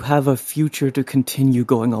that you have a future to continue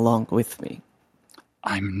going along with me.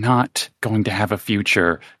 I'm not going to have a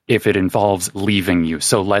future if it involves leaving you,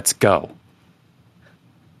 so let's go.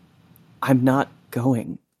 I'm not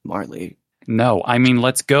going, Marley. No, I mean,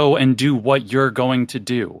 let's go and do what you're going to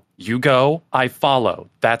do. You go, I follow.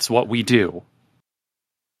 That's what we do.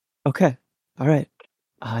 Okay, all right.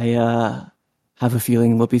 I have a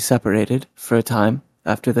feeling we'll be separated for a time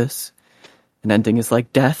after this. An ending is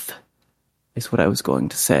like death, is what I was going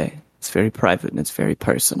to say. It's very private and it's very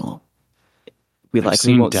personal. We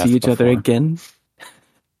likely won't see each other again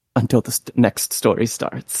until the next story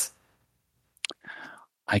starts.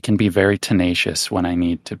 I can be very tenacious when I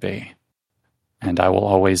need to be. And I will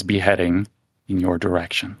always be heading in your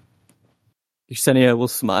direction. Yersinia will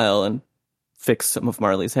smile and fix some of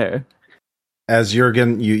Marley's hair. As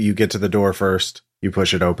Jørgen, you get to the door first. You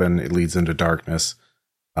push it open. It leads into darkness.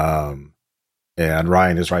 And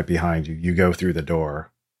Ryan is right behind you. You go through the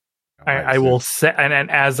door. I will say, and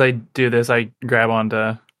as I do this, I grab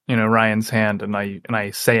onto Ryan's hand and I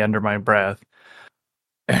say under my breath,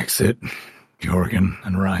 "Exit, Jørgen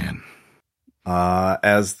and Ryan."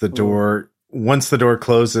 As the door, once the door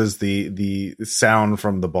closes, the sound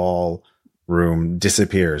from the ballroom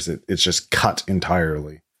disappears. It's just cut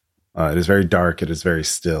entirely. It is very dark. It is very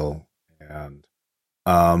still, and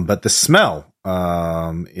but the smell.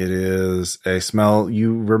 It is a smell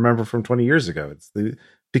you remember from 20 years ago. It's the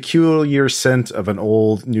peculiar scent of an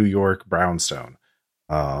old New York brownstone.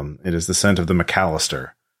 It is the scent of the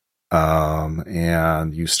McAllister.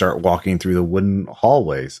 And you start walking through the wooden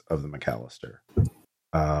hallways of the McAllister.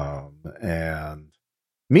 And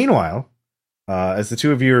meanwhile, as the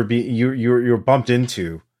two of you you're bumped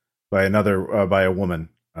into by a woman,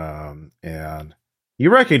 and you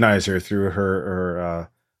recognize her through her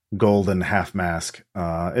golden half mask.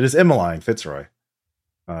 It is Emmeline Fitzroy.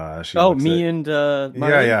 Me and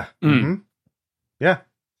Marley? Yeah. Mm-hmm. Yeah.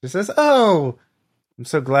 She says, "Oh, I'm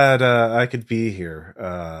so glad I could be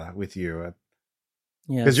here with you,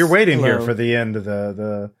 because you're waiting here for the end of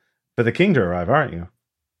for the king to arrive, aren't you?"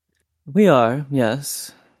 We are,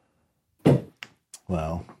 yes.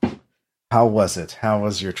 Well, how was it? How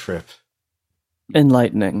was your trip?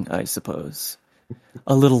 Enlightening, I suppose.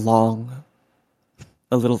 A little long.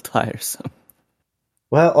 A little tiresome.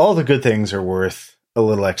 Well, all the good things are worth a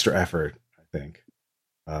little extra effort, I think.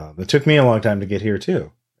 It took me a long time to get here,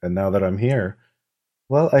 too. And now that I'm here,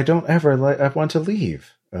 well, I don't ever I want to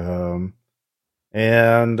leave. And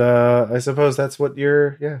I suppose that's what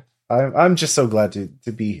I'm just so glad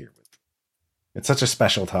to be here. It's such a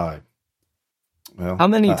special time. Well, how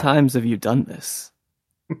many times have you done this?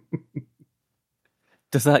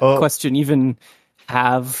 Does that question even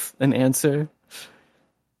have an answer?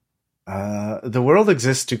 The world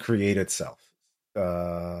exists to create itself.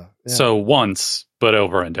 Yeah. So once, but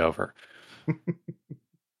over and over.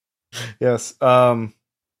 Yes. I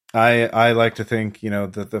like to think,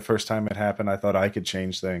 that the first time it happened, I thought I could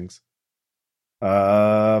change things.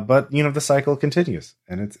 But the cycle continues,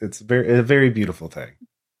 and it's a very beautiful thing.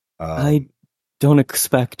 I don't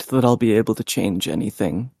expect that I'll be able to change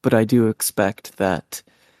anything, but I do expect that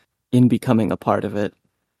in becoming a part of it,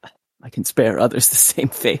 I can spare others the same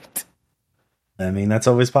fate. I mean, that's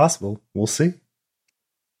always possible. We'll see.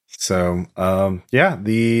 So,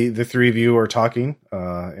 the three of you are talking,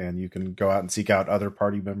 and you can go out and seek out other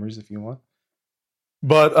party members if you want.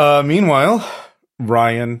 But meanwhile,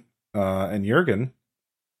 Ryan and Jørgen,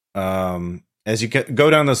 as you go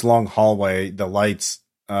down this long hallway, the lights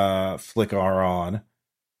flicker on.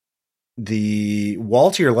 The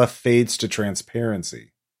wall to your left fades to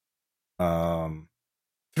transparency.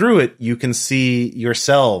 Through it, you can see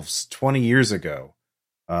yourselves 20 years ago,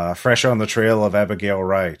 fresh on the trail of Abigail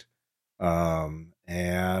Wright. Both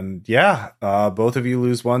of you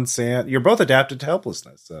lose one sand. You're both adapted to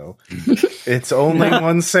helplessness, so it's only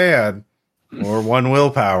one sand or one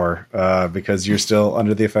willpower, because you're still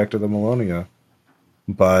under the effect of the Melonia.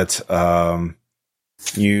 But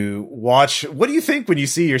you watch. What do you think when you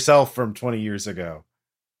see yourself from 20 years ago?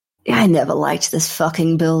 I never liked this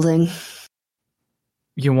fucking building.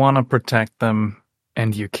 You want to protect them,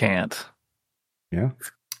 and you can't. Yeah.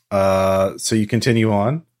 So you continue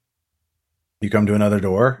on. You come to another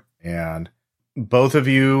door, and both of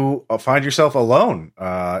you find yourself alone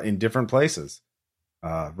in different places.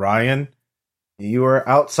 Ryan, you are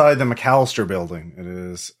outside the McAllister building. It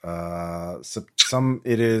is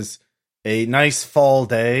It is a nice fall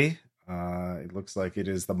day. It looks like it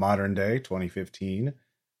is the modern day, 2015.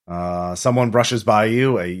 Someone brushes by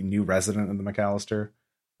you, a new resident of the McAllister.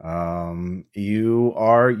 You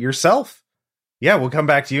are yourself. Yeah, we'll come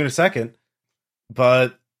back to you in a second.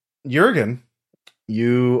 But Jørgen,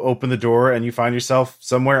 you open the door and you find yourself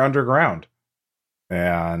somewhere underground.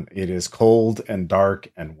 And it is cold and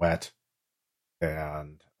dark and wet.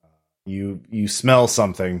 And you smell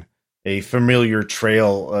something, a familiar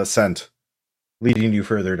trail scent leading you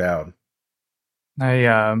further down.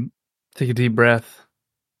 I take a deep breath,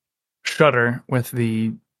 shudder with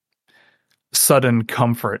the sudden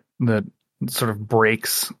comfort that sort of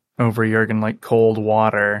breaks over Jørgen like cold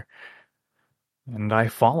water, and I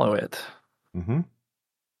follow it. Mm-hmm.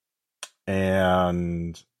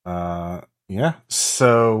 And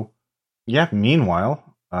so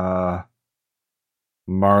meanwhile,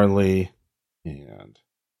 Marley and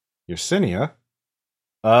Yersinia,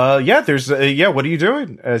 what are you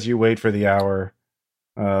doing as you wait for the hour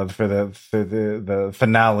for the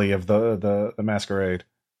finale of the masquerade?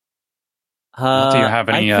 Do you have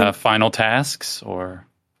any final tasks, or?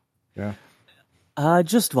 Yeah.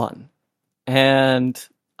 Just one. And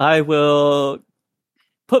I will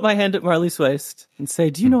put my hand at Marley's waist and say,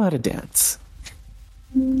 "Do you know how to dance?"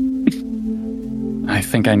 I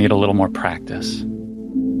think I need a little more practice.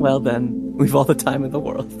 Well then, we've all the time in the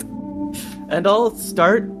world. And I'll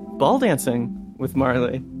start ball dancing with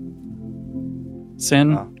Marley.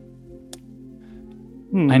 Sin,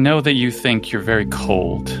 I know that you think you're very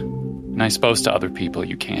cold, and I suppose to other people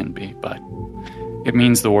you can be, but it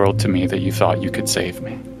means the world to me that you thought you could save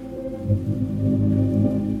me.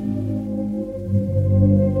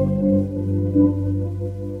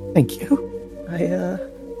 Thank you.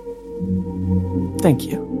 Thank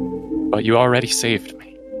you. But you already saved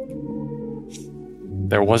me.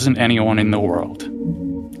 There wasn't anyone in the world.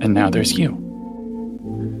 And now there's you.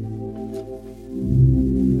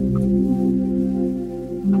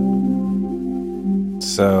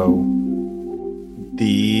 So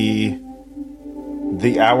the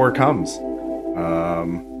hour comes.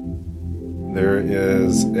 There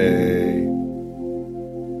is a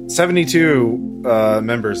 72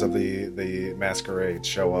 members of the masquerade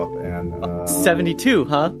show up and 72,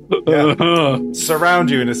 huh? surround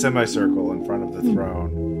you in a semicircle in front of the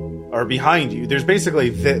throne, or behind you. There's basically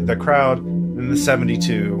the crowd and the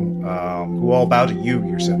 72 who all bow to you,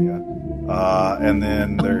 Yersinia. And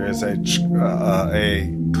then there is a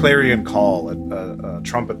clarion call, a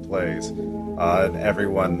trumpet plays, and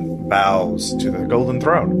everyone bows to the golden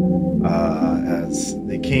throne as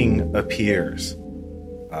the king appears.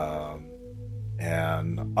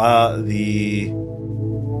 And he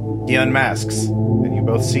unmasks, and you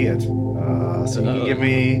both see it. So you can give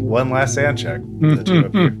me one last sand check, the two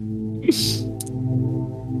of you.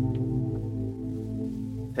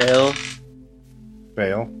 Fail.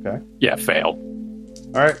 Fail, okay. Yeah, fail.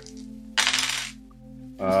 All right.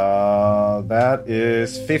 That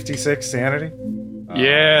is 56 sanity.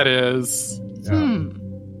 Yeah, it is. Yeah.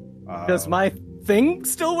 Does my thing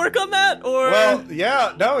still work on that? Or Well,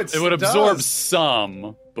 yeah, no, It would absorb does.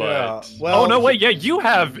 some, but... Yeah, well- oh, no, wait, yeah, you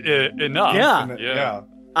have enough. Yeah. Yeah.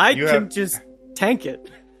 I you can have- just tank it.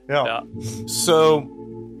 Yeah. Yeah. So,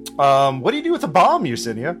 what do you do with the bomb,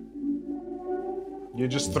 Yersinia? You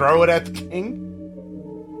just throw it at the king?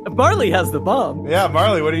 Marley has the bomb. Yeah,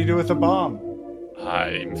 Marley, what do you do with the bomb?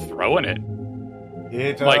 I'm throwing it.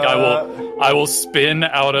 It, Like, I will spin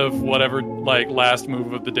out of whatever, like, last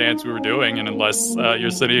move of the dance we were doing, and unless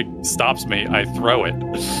Yersinia stops me, I throw it.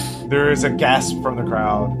 There is a gasp from the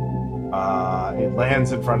crowd. It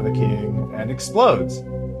lands in front of the king and explodes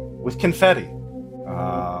with confetti.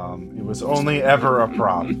 It was only ever a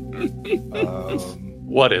prop.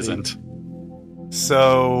 What isn't?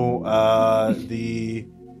 So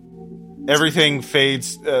everything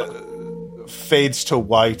fades to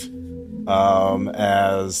white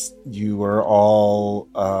as you are all.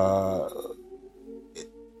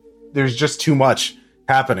 There's just too much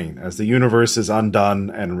happening as the universe is undone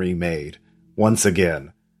and remade once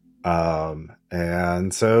again.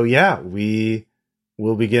 And so, yeah, we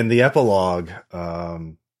will begin the epilogue.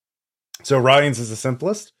 So Ryan's is the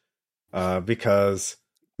simplest because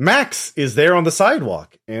Max is there on the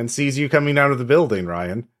sidewalk and sees you coming out of the building,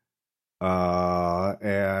 Ryan.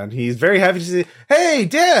 And he's very happy to see. Hey,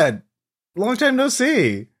 Dad! Long time no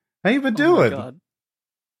see. How you been doing? Oh my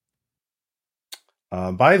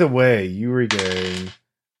God. By the way, you regain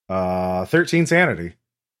 13 sanity.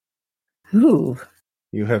 Ooh.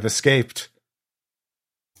 You have escaped.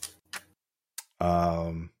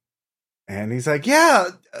 And he's like, yeah,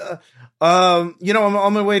 I'm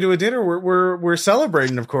on my way to a dinner. We're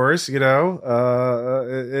celebrating, of course,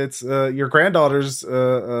 it's your granddaughter's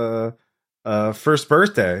first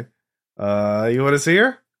birthday. You want to see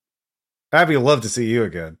her? Abby will love to see you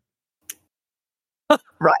again.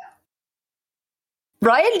 Right.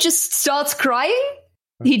 Ryan just starts crying.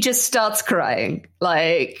 He just starts crying.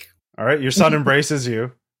 Like, All right, your son embraces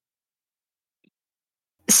you.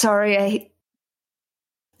 sorry, I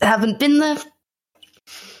haven't been there.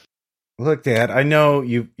 Look, Dad, I know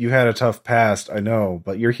you had a tough past, I know,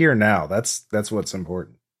 but you're here now. That's what's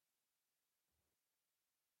important.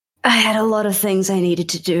 I had a lot of things I needed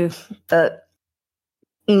to do, but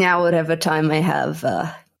now whatever time I have,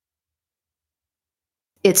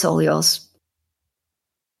 it's all yours.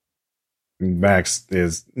 Max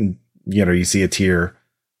is, you see a tear.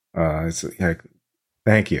 It's like,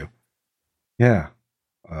 thank you. Yeah.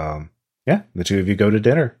 Yeah, the two of you go to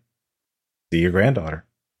dinner. See your granddaughter.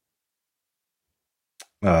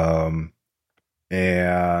 And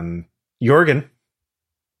Jørgen,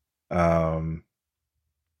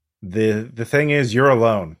 the thing is, you're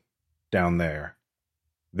alone down there.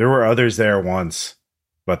 There were others there once,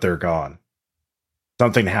 but they're gone.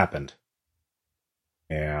 Something happened.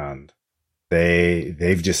 And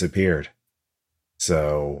they've disappeared.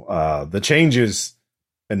 So, the change is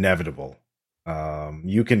inevitable.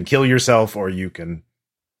 You can kill yourself or you can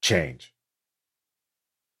change.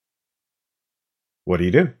 What do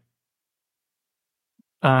you do?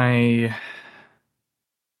 I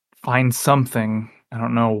find something, I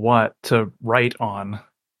don't know what, to write on.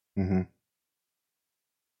 Mm-hmm.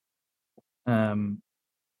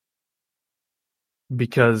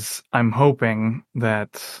 Because I'm hoping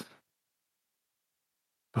that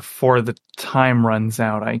before the time runs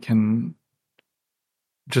out, I can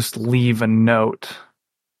just leave a note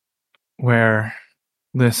where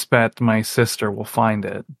Lisbeth, my sister, will find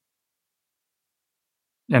it.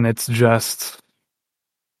 And it's just,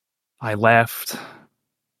 I left,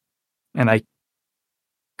 and I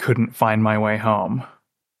couldn't find my way home.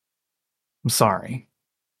 I'm sorry.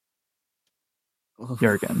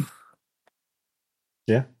 Jørgen.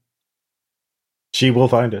 Yeah. She will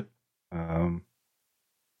find it.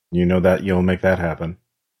 You know that you'll make that happen.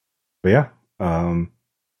 But yeah.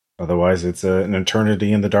 Otherwise, it's an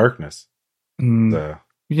eternity in the darkness.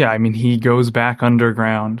 Yeah, I mean, he goes back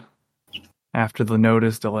underground after the note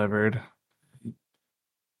is delivered.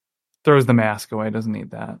 Throws the mask away, doesn't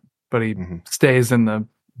need that. But he stays in the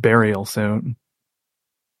burial suit.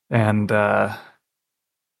 And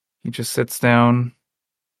he just sits down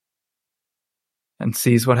and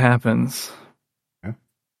sees what happens. Yeah.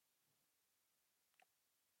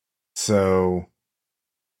 So,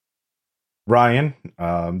 Ryan,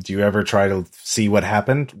 do you ever try to see what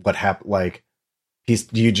happened? What happened? Like,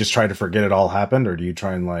 do you just try to forget it all happened, or do you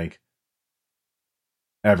try and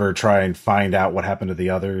ever try and find out what happened to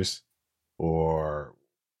the others, or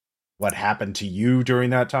what happened to you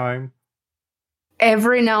during that time?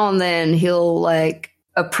 Every now and then he'll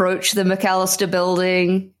approach the McAllister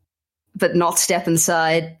building, but not step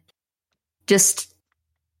inside. Just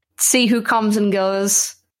see who comes and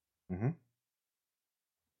goes. Mm-hmm.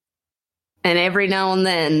 And every now and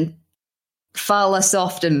then, far less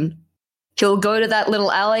often, he'll go to that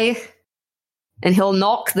little alley and he'll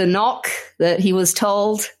knock the knock that he was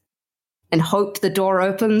told and hope the door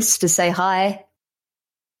opens to say hi.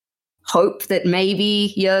 Hope that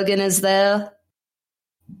maybe Jørgen is there.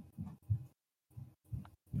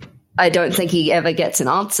 I don't think he ever gets an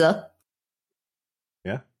answer.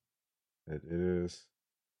 Yeah. It is.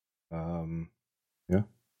 Yeah.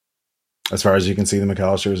 As far as you can see, the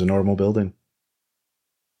McAllister is a normal building.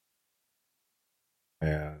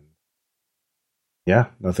 And yeah,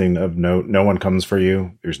 nothing of note. No one comes for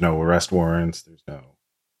you. There's no arrest warrants. There's no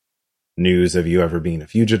news of you ever being a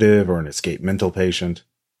fugitive or an escaped mental patient.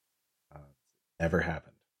 Never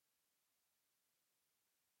happened.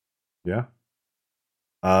 Yeah.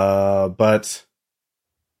 But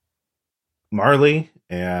Marley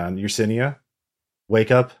and Yersinia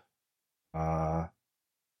wake up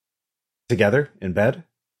together in bed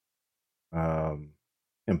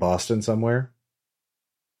in Boston somewhere.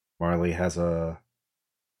 Marley has a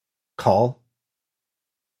call.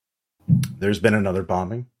 There's been another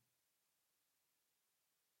bombing.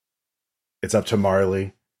 It's up to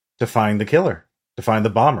Marley to find the killer, to find the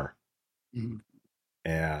bomber. Mm-hmm.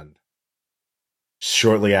 And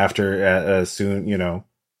shortly after, soon,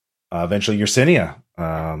 eventually Yersinia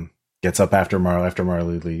gets up after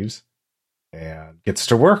Marley leaves and gets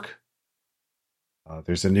to work.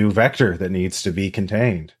 There's a new vector that needs to be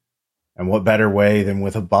contained. And what better way than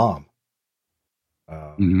with a bomb?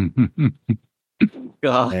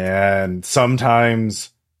 And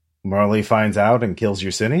sometimes Marley finds out and kills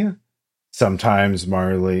Yersinia. Sometimes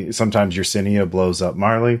Yersinia blows up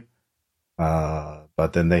Marley.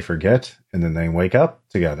 But then they forget, and then they wake up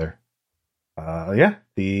together.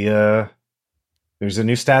 There's a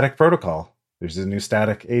new static protocol. There's a new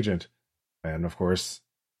static agent. And of course,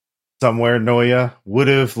 somewhere Noya would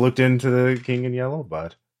have looked into the King in Yellow,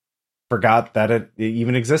 but forgot that it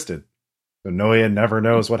even existed. So Noya never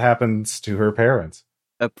knows what happens to her parents.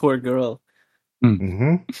 That poor girl.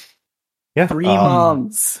 Mm-hmm. Yeah. 3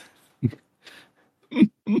 moms.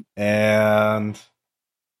 And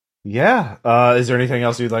yeah, is there anything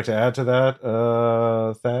else you'd like to add to that,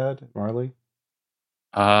 Thad, Marley?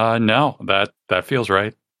 No, that feels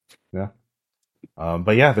right. Yeah.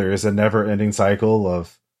 But yeah, there is a never-ending cycle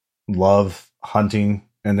of love, hunting,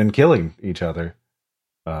 and then killing each other.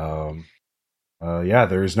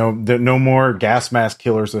 There's no more gas mask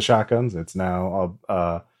killers with shotguns. It's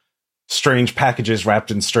now strange packages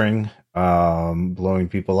wrapped in string, blowing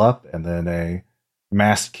people up, and then a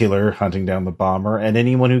masked killer hunting down the bomber and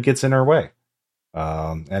anyone who gets in her way,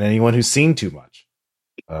 and anyone who's seen too much.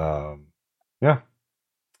 Yeah.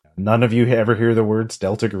 None of you ever hear the words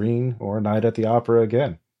Delta Green or Night at the Opera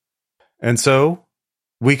again. And so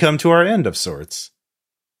we come to our end of sorts.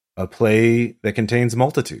 A play that contains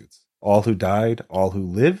multitudes. All who died, all who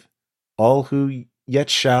live, all who yet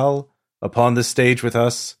shall upon the stage with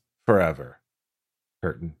us forever.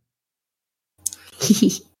 Curtain.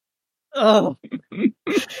 Oh.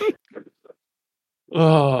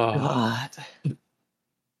 Oh. God.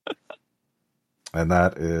 And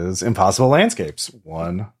that is Impossible Landscapes.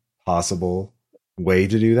 One possible way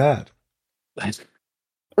to do that.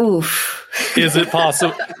 Oof. Is it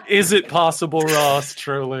possible? Is it possible, Ross?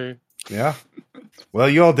 Truly. Yeah. Well,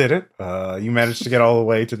 you all did it. You managed to get all the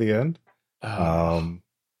way to the end. And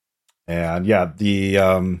yeah,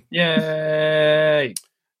 Yay!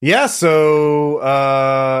 Yeah, so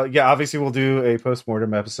obviously we'll do a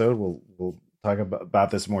post-mortem episode. We'll talk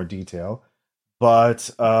about this in more detail.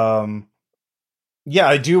 But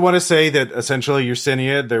I do want to say that essentially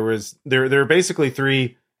Yersinia, there are basically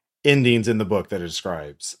three endings in the book that it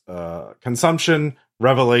describes: consumption,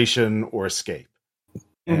 revelation, or escape.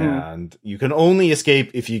 Mm-hmm. And you can only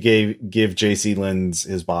escape if you give JC Lins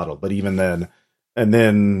his bottle. But even then,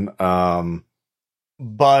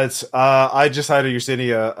 but I decided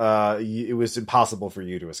Yersinia, it was impossible for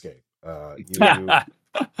you to escape.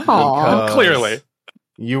 Clearly.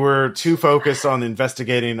 You were too focused on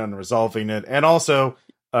investigating and resolving it. And also,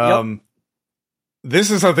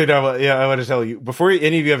 this is something I want to tell you. Before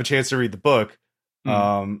any of you have a chance to read the book,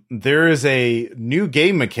 there is a new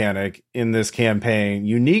game mechanic in this campaign,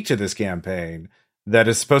 unique to this campaign, that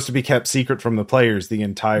is supposed to be kept secret from the players the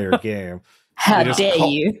entire game. How dare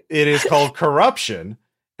you? It is called corruption,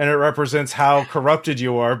 and it represents how corrupted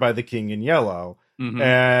you are by the King in Yellow. Mm-hmm.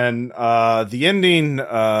 And the ending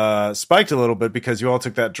spiked a little bit because you all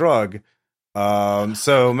took that drug.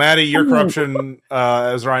 So, Maddy, your corruption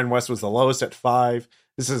as Ryan West was the lowest at 5.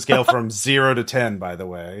 This is a scale from 0 to 10, by the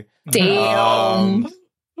way. Damn.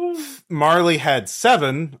 Marley had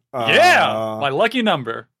 7. My lucky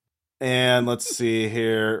number. And let's see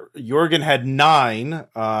here. Jørgen had 9.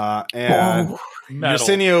 And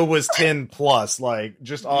Yersinia was 10 plus. Like,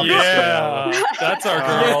 just off the scale. That's our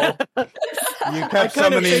girl. You kept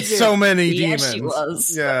summoning so many demons. She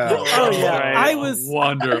was. Yeah. Oh, yeah. I was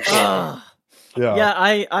wonderful. Yeah,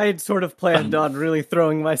 I had sort of planned on really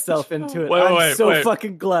throwing myself into it. I'm so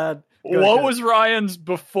fucking glad. What was Ryan's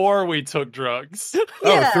before we took drugs?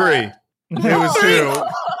 Oh, 3. It was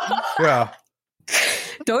 2. Yeah.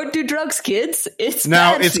 Don't do drugs, kids. It's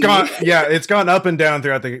gone up and down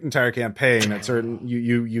throughout the entire campaign. At certain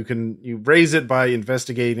you raise it by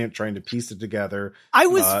investigating it, trying to piece it together. I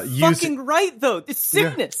was fucking right though. It's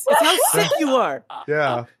sickness. It's how sick you are.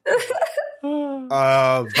 Yeah.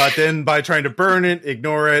 But then by trying to burn it,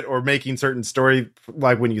 ignore it, or making certain story,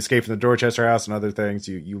 like when you escape from the Dorchester house and other things,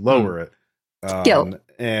 you lower it. Guilt.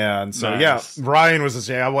 And so Nice. Ryan was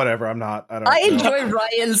just whatever. I enjoy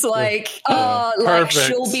Ryan's like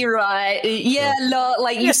she'll be right. Yeah, no,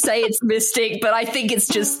 like you say it's mystic, but I think it's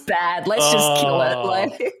just bad. Let's just kill it.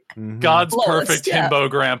 Like God's perfect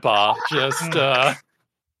himbo grandpa. Just God.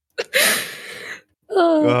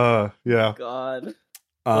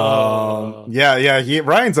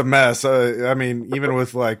 Ryan's a mess. I mean, even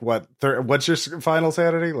with like what's your final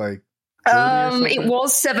sanity like? It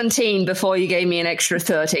was 17 before you gave me an extra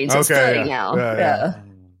 13, so it's 30 now. Yeah.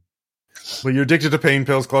 Well, you're addicted to pain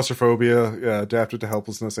pills, claustrophobia, adapted to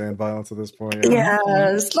helplessness and violence at this point. Yeah,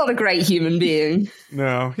 it's not a great human being.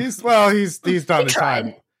 No, he's done his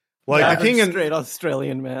time. Like the king and straight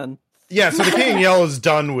Australian man. Yeah, so the King in Yellow is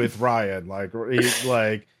done with Ryan. Like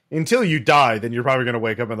until you die, then you're probably going to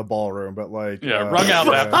wake up in the ballroom. But like, wrung out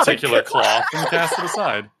that particular cloth and cast it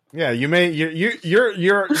aside. Yeah, you've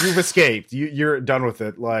escaped. You're done with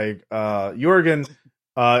it. Like Jørgen,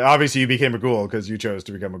 obviously you became a ghoul because you chose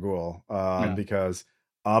to become a ghoul. Because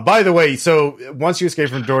by the way, so once you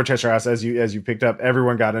escaped from Dorchester House, as you picked up,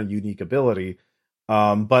 everyone got a unique ability.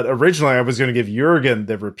 But originally I was going to give Jørgen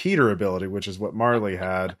the repeater ability, which is what Marley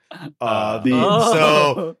had.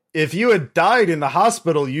 So if you had died in the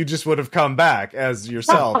hospital, you just would have come back as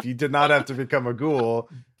yourself. You did not have to become a ghoul.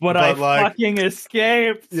 But I fucking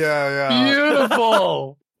escaped. Yeah.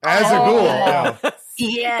 Beautiful. As a ghoul. Yeah.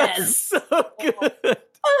 Yes. So good.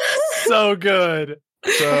 So good.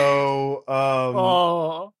 So,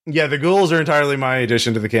 the ghouls are entirely my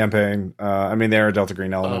addition to the campaign. I mean, they're a Delta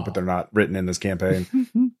Green element, but they're not written in this campaign.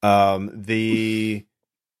 If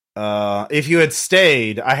you had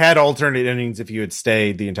stayed, I had alternate endings if you had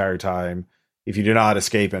stayed the entire time, if you did not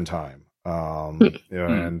escape in time.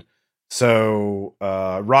 And so,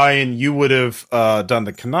 Ryan, you would have done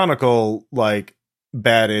the canonical, like,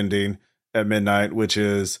 bad ending at midnight, which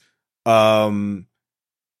is,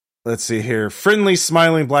 let's see here. Friendly,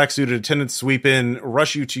 smiling, black-suited attendants sweep in,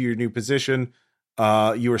 rush you to your new position.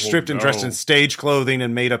 You are stripped and dressed in stage clothing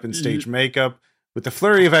and made up in stage makeup. With the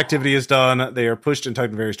flurry of activity is done, they are pushed and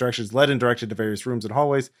tugged in various directions, led and directed to various rooms and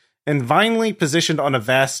hallways, and finally positioned on a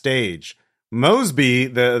vast stage. Mosby,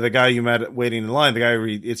 the guy you met waiting in line, the guy who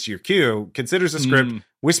it's your cue, considers the script,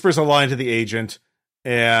 whispers a line to the agent,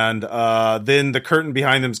 and then the curtain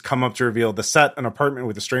behind them come up to reveal the set, an apartment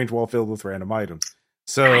with a strange wall filled with random items.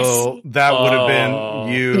 So that would have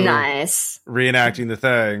been you Nice. reenacting the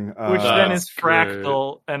thing. Which then is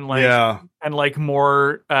fractal and like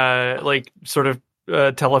more like sort of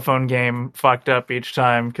telephone game fucked up each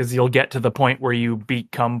time, because you'll get to the point where you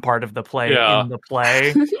become part of the play in the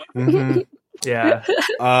play. Yeah.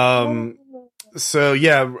 So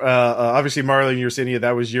yeah, obviously Marley and Yersinia,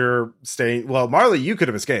 that was your staying. Well, Marley, you could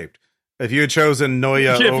have escaped if you had chosen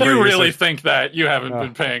Noya. If over you really think that, you haven't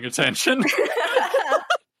been paying attention.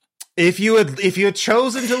 If you had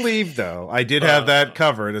chosen to leave, though, I did have that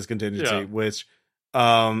covered as contingency, which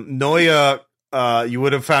Noya, you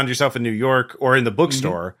would have found yourself in New York or in the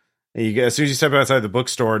bookstore. And as soon as you step outside the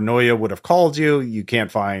bookstore, Noya would have called you. You can't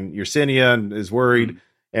find Yersinia and is worried.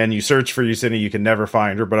 And you search for Yersinia, you can never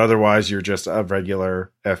find her. But otherwise, you're just a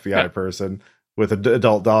regular FBI person with an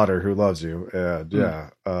adult daughter who loves you. And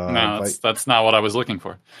no, that's not what I was looking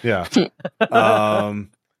for. Yeah.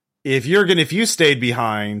 If you stayed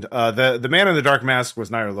behind, the man in the dark mask was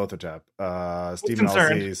Nair Lothotep, Stephen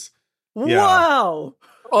Alziz. Wow.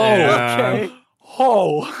 Okay.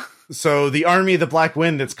 Oh. So the army of the Black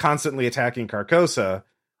Wind that's constantly attacking Carcosa,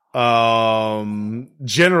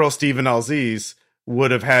 General Stephen Alziz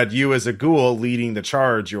would have had you as a ghoul leading the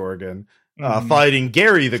charge, Jørgen, fighting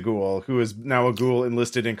Gary the ghoul, who is now a ghoul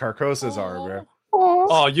enlisted in Carcosa's army.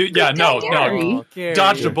 Oh, no. Gary.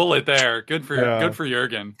 Dodged a bullet there. Good for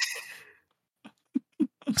Jørgen.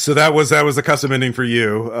 So that was a custom ending for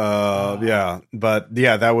you.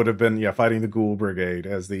 That would have been fighting the Ghoul Brigade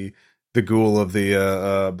as the ghoul of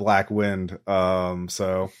the Black Wind. That's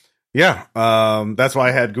why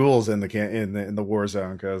I had ghouls in the war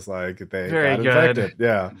zone, because like they got infected.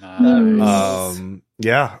 Yeah. Nice.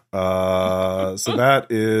 So that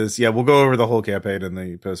is we'll go over the whole campaign in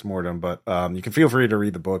the postmortem, but you can feel free to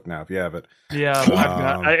read the book now if you have it. Yeah,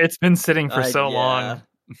 it's been sitting for so long.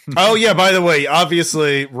 Oh yeah, by the way,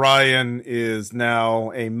 obviously Ryan is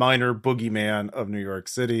now a minor boogeyman of New York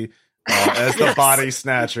City as the body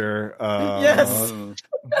snatcher. Yes.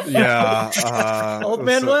 Old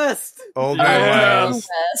Man West. Old Man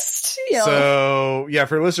West. Yeah. So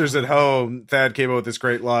for listeners at home, Thad came up with this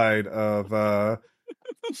great line of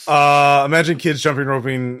imagine kids jump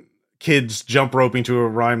roping to a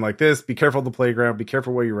rhyme like this: be careful of the playground, be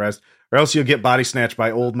careful where you rest, or else you'll get body snatched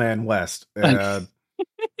by Old Man West.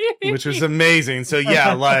 Which was amazing. So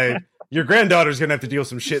like your granddaughter's gonna have to deal with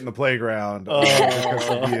some shit in the playground because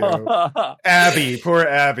of you. Abby, poor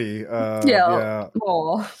Abby. And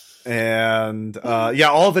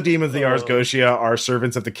all the demons of the Ars Goetia are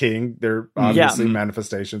servants of the king. They're obviously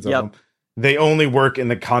manifestations of them. They only work in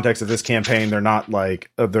the context of this campaign. They're not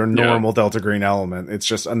like their normal Delta Green element. It's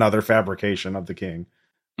just another fabrication of the king.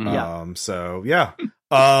 The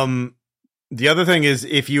other thing is,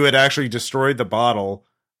 if you had actually destroyed the bottle,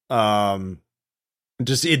 it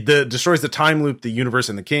destroys the time loop, the universe,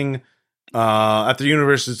 and the king. After the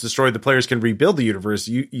universe is destroyed, the players can rebuild the universe,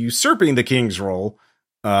 usurping the king's role,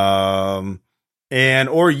 or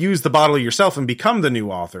use the bottle yourself and become the new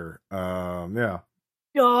author.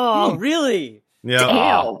 Oh, really?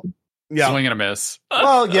 Yeah. Swing and a miss.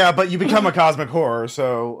 Well, but you become a cosmic horror.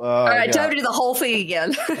 So, all right, don't do the whole thing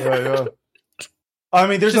again. I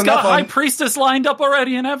mean, there's She's enough got High Priestess lined up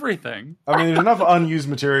already and everything. I mean, there's enough unused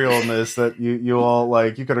material in this that you all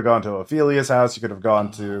like. You could have gone to Ophelia's house. You could have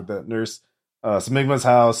gone to the nurse Smigma's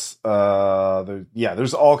house.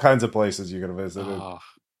 There's all kinds of places you could have visited.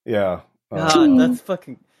 That's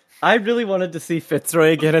fucking. I really wanted to see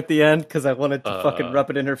Fitzroy again at the end because I wanted to fucking rub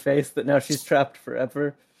it in her face that now she's trapped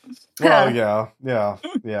forever. Well, yeah. Oh,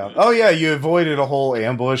 yeah, you avoided a whole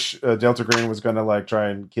ambush. Delta Green was going to, like, try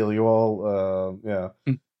and kill you all.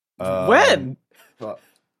 When?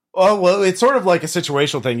 Well, it's sort of like a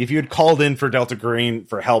situational thing. If you had called in for Delta Green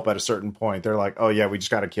for help at a certain point, they're like, oh, yeah, we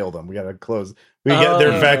just got to kill them. We got to close. We get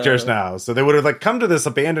their vectors now. So they would have, like, come to this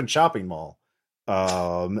abandoned shopping mall.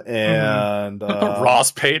 Ross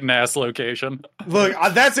Payton-ass location. Look,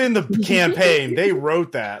 that's in the campaign. They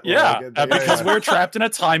wrote that. Because we're trapped in a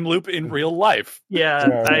time loop in real life.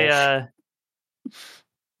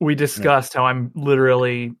 We discussed how I'm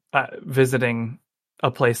literally visiting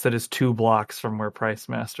a place that is 2 blocks from where Price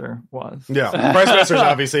Master was. Yeah, Price Master is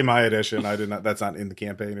obviously my edition. I did not. That's not in the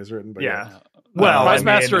campaign as written. But well, Price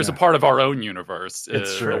Master is a part of our own universe.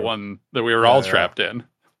 It's true. The one that we were all trapped in.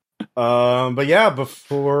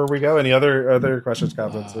 Before we go, any other questions,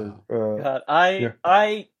 comments? God,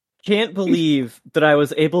 I can't believe that I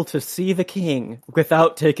was able to see the king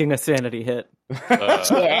without taking a sanity hit.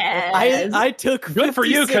 Yes. I took Good for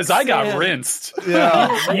you, because I got rinsed.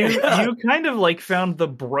 Yeah. You kind of like found the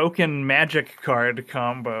broken magic card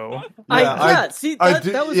combo. That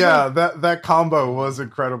combo was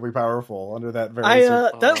incredibly powerful under that very.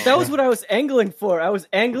 That was what I was angling for. I was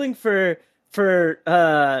angling for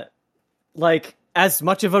like as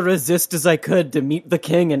much of a resist as I could to meet the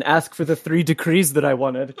king and ask for the 3 decrees that I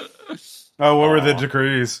wanted. Oh, what were the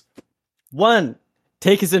decrees? 1,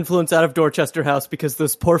 take his influence out of Dorchester House because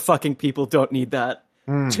those poor fucking people don't need that.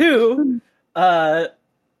 2, I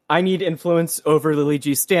need influence over Lily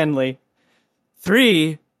G. Stanley.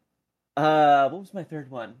 3, what was my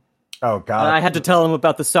third one? Oh, God. I had to tell him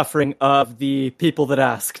about the suffering of the people that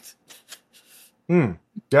asked.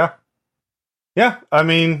 Yeah. Yeah, I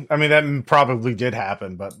mean that probably did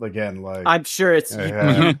happen, but again, like I'm sure it's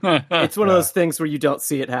it's one of those things where you don't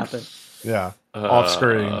see it happen. Yeah, off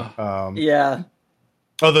screen. Yeah.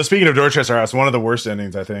 Although speaking of Dorchester House, one of the worst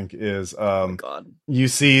endings I think is you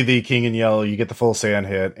see the King in Yellow, you get the full sand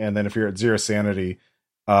hit, and then if you're at 0 sanity,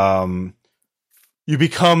 you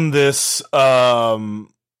become this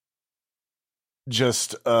you're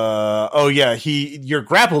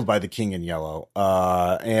grappled by the King in Yellow,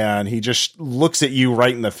 and he just looks at you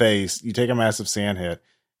right in the face. You take a massive sand hit.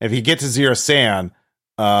 If you get to 0 sand,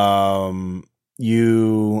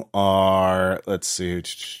 you are, let's see,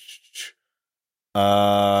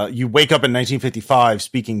 you wake up in 1955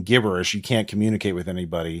 speaking gibberish. You can't communicate with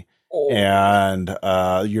anybody, and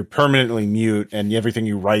you're permanently mute, and everything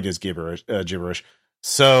you write is gibberish.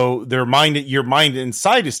 So your mind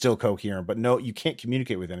inside is still coherent, but no, you can't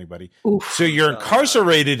communicate with anybody. So you're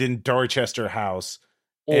incarcerated in Dorchester House,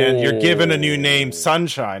 and you're given a new name,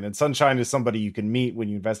 Sunshine. And Sunshine is somebody you can meet when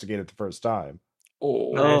you investigate it the first time.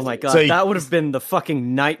 Oh my God, that would have been the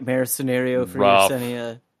fucking nightmare scenario for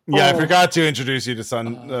Yersinia. Yeah, I forgot to introduce you to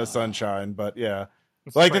Sunshine, but yeah.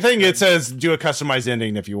 Like the thing, it says do a customized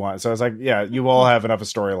ending if you want. So I was like, yeah, you all have enough of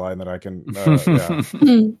storyline that I can.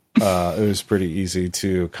 It was pretty easy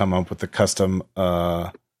to come up with the custom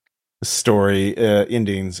story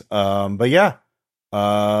endings. But yeah,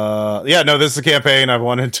 no, this is a campaign I've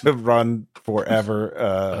wanted to run forever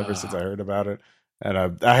ever since I heard about it,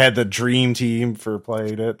 and I had the dream team for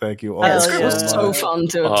playing it. Thank you all. That script was so fun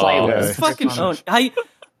to play with. Fucking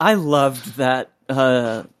I loved that.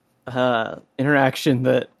 Interaction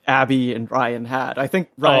that Abby and Ryan had. I think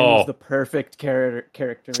Ryan was the perfect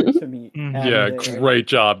character to meet. Great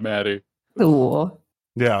job, Maddy. Ooh.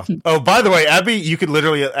 Yeah. Oh, by the way, Abby, you could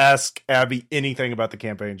literally ask Abby anything about the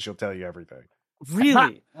campaign. She'll tell you everything.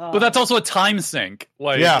 Really? But that's also a time sink.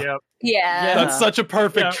 Like, Yeah. That's such a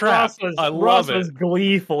perfect trap. I love it. Ross was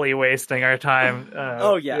gleefully wasting our time.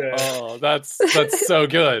 Oh, that's so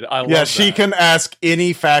good. I love that. She can ask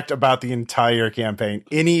any fact about the entire campaign,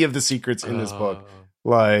 any of the secrets in this book.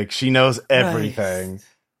 Like, she knows everything. Nice.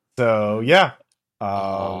 So, yeah.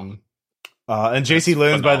 And JC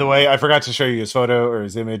Lynn's, by the way, I forgot to show you his photo or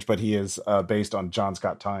his image, but he is based on John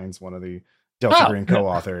Scott Tynes, one of the Delta Green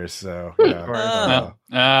co-authors. So, I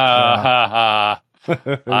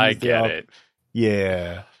get it.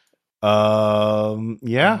 Yeah.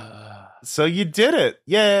 So you did it.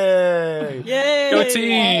 Yay! Yay! Go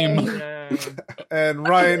team! And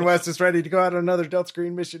Ryan West is ready to go out on another Delta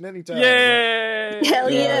Green mission anytime. Yay!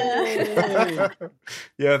 Hell yeah!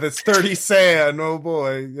 Yeah, that's 30 sand. Oh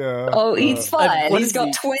boy. Yeah. Oh, he's fine. He's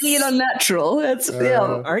got 20 in unnatural. That's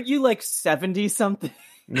Aren't you like 70 something?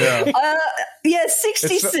 Yeah.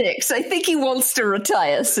 66. I think he wants to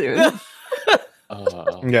retire soon.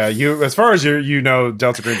 As far as you know,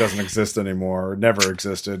 Delta Green doesn't exist anymore, or never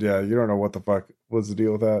existed. Yeah, you don't know what the fuck was the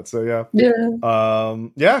deal with that. So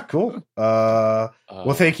cool.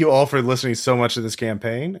 Well, thank you all for listening so much to this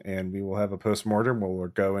campaign, and we will have a postmortem. We'll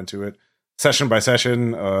go into it session by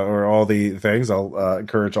session, or all the things. I'll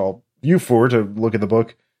encourage all you four to look at the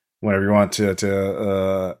book whenever you want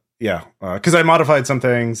to because I modified some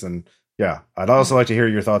things, and I'd also like to hear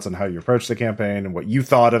your thoughts on how you approached the campaign and what you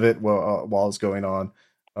thought of it while it's going on.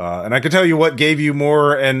 And I can tell you what gave you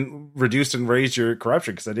more and reduced and raised your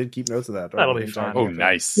corruption, because I did keep notes of that. That'll be fun. Oh,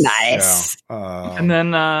 nice. And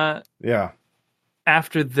then,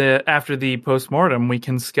 after the postmortem, we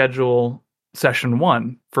can schedule session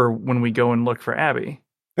 1 for when we go and look for Abby.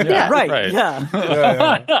 Yeah.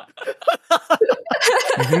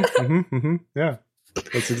 Yeah,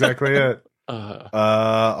 that's exactly it.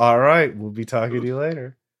 All right, we'll be talking to you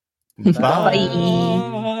later. Bye.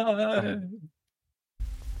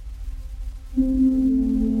 Bye.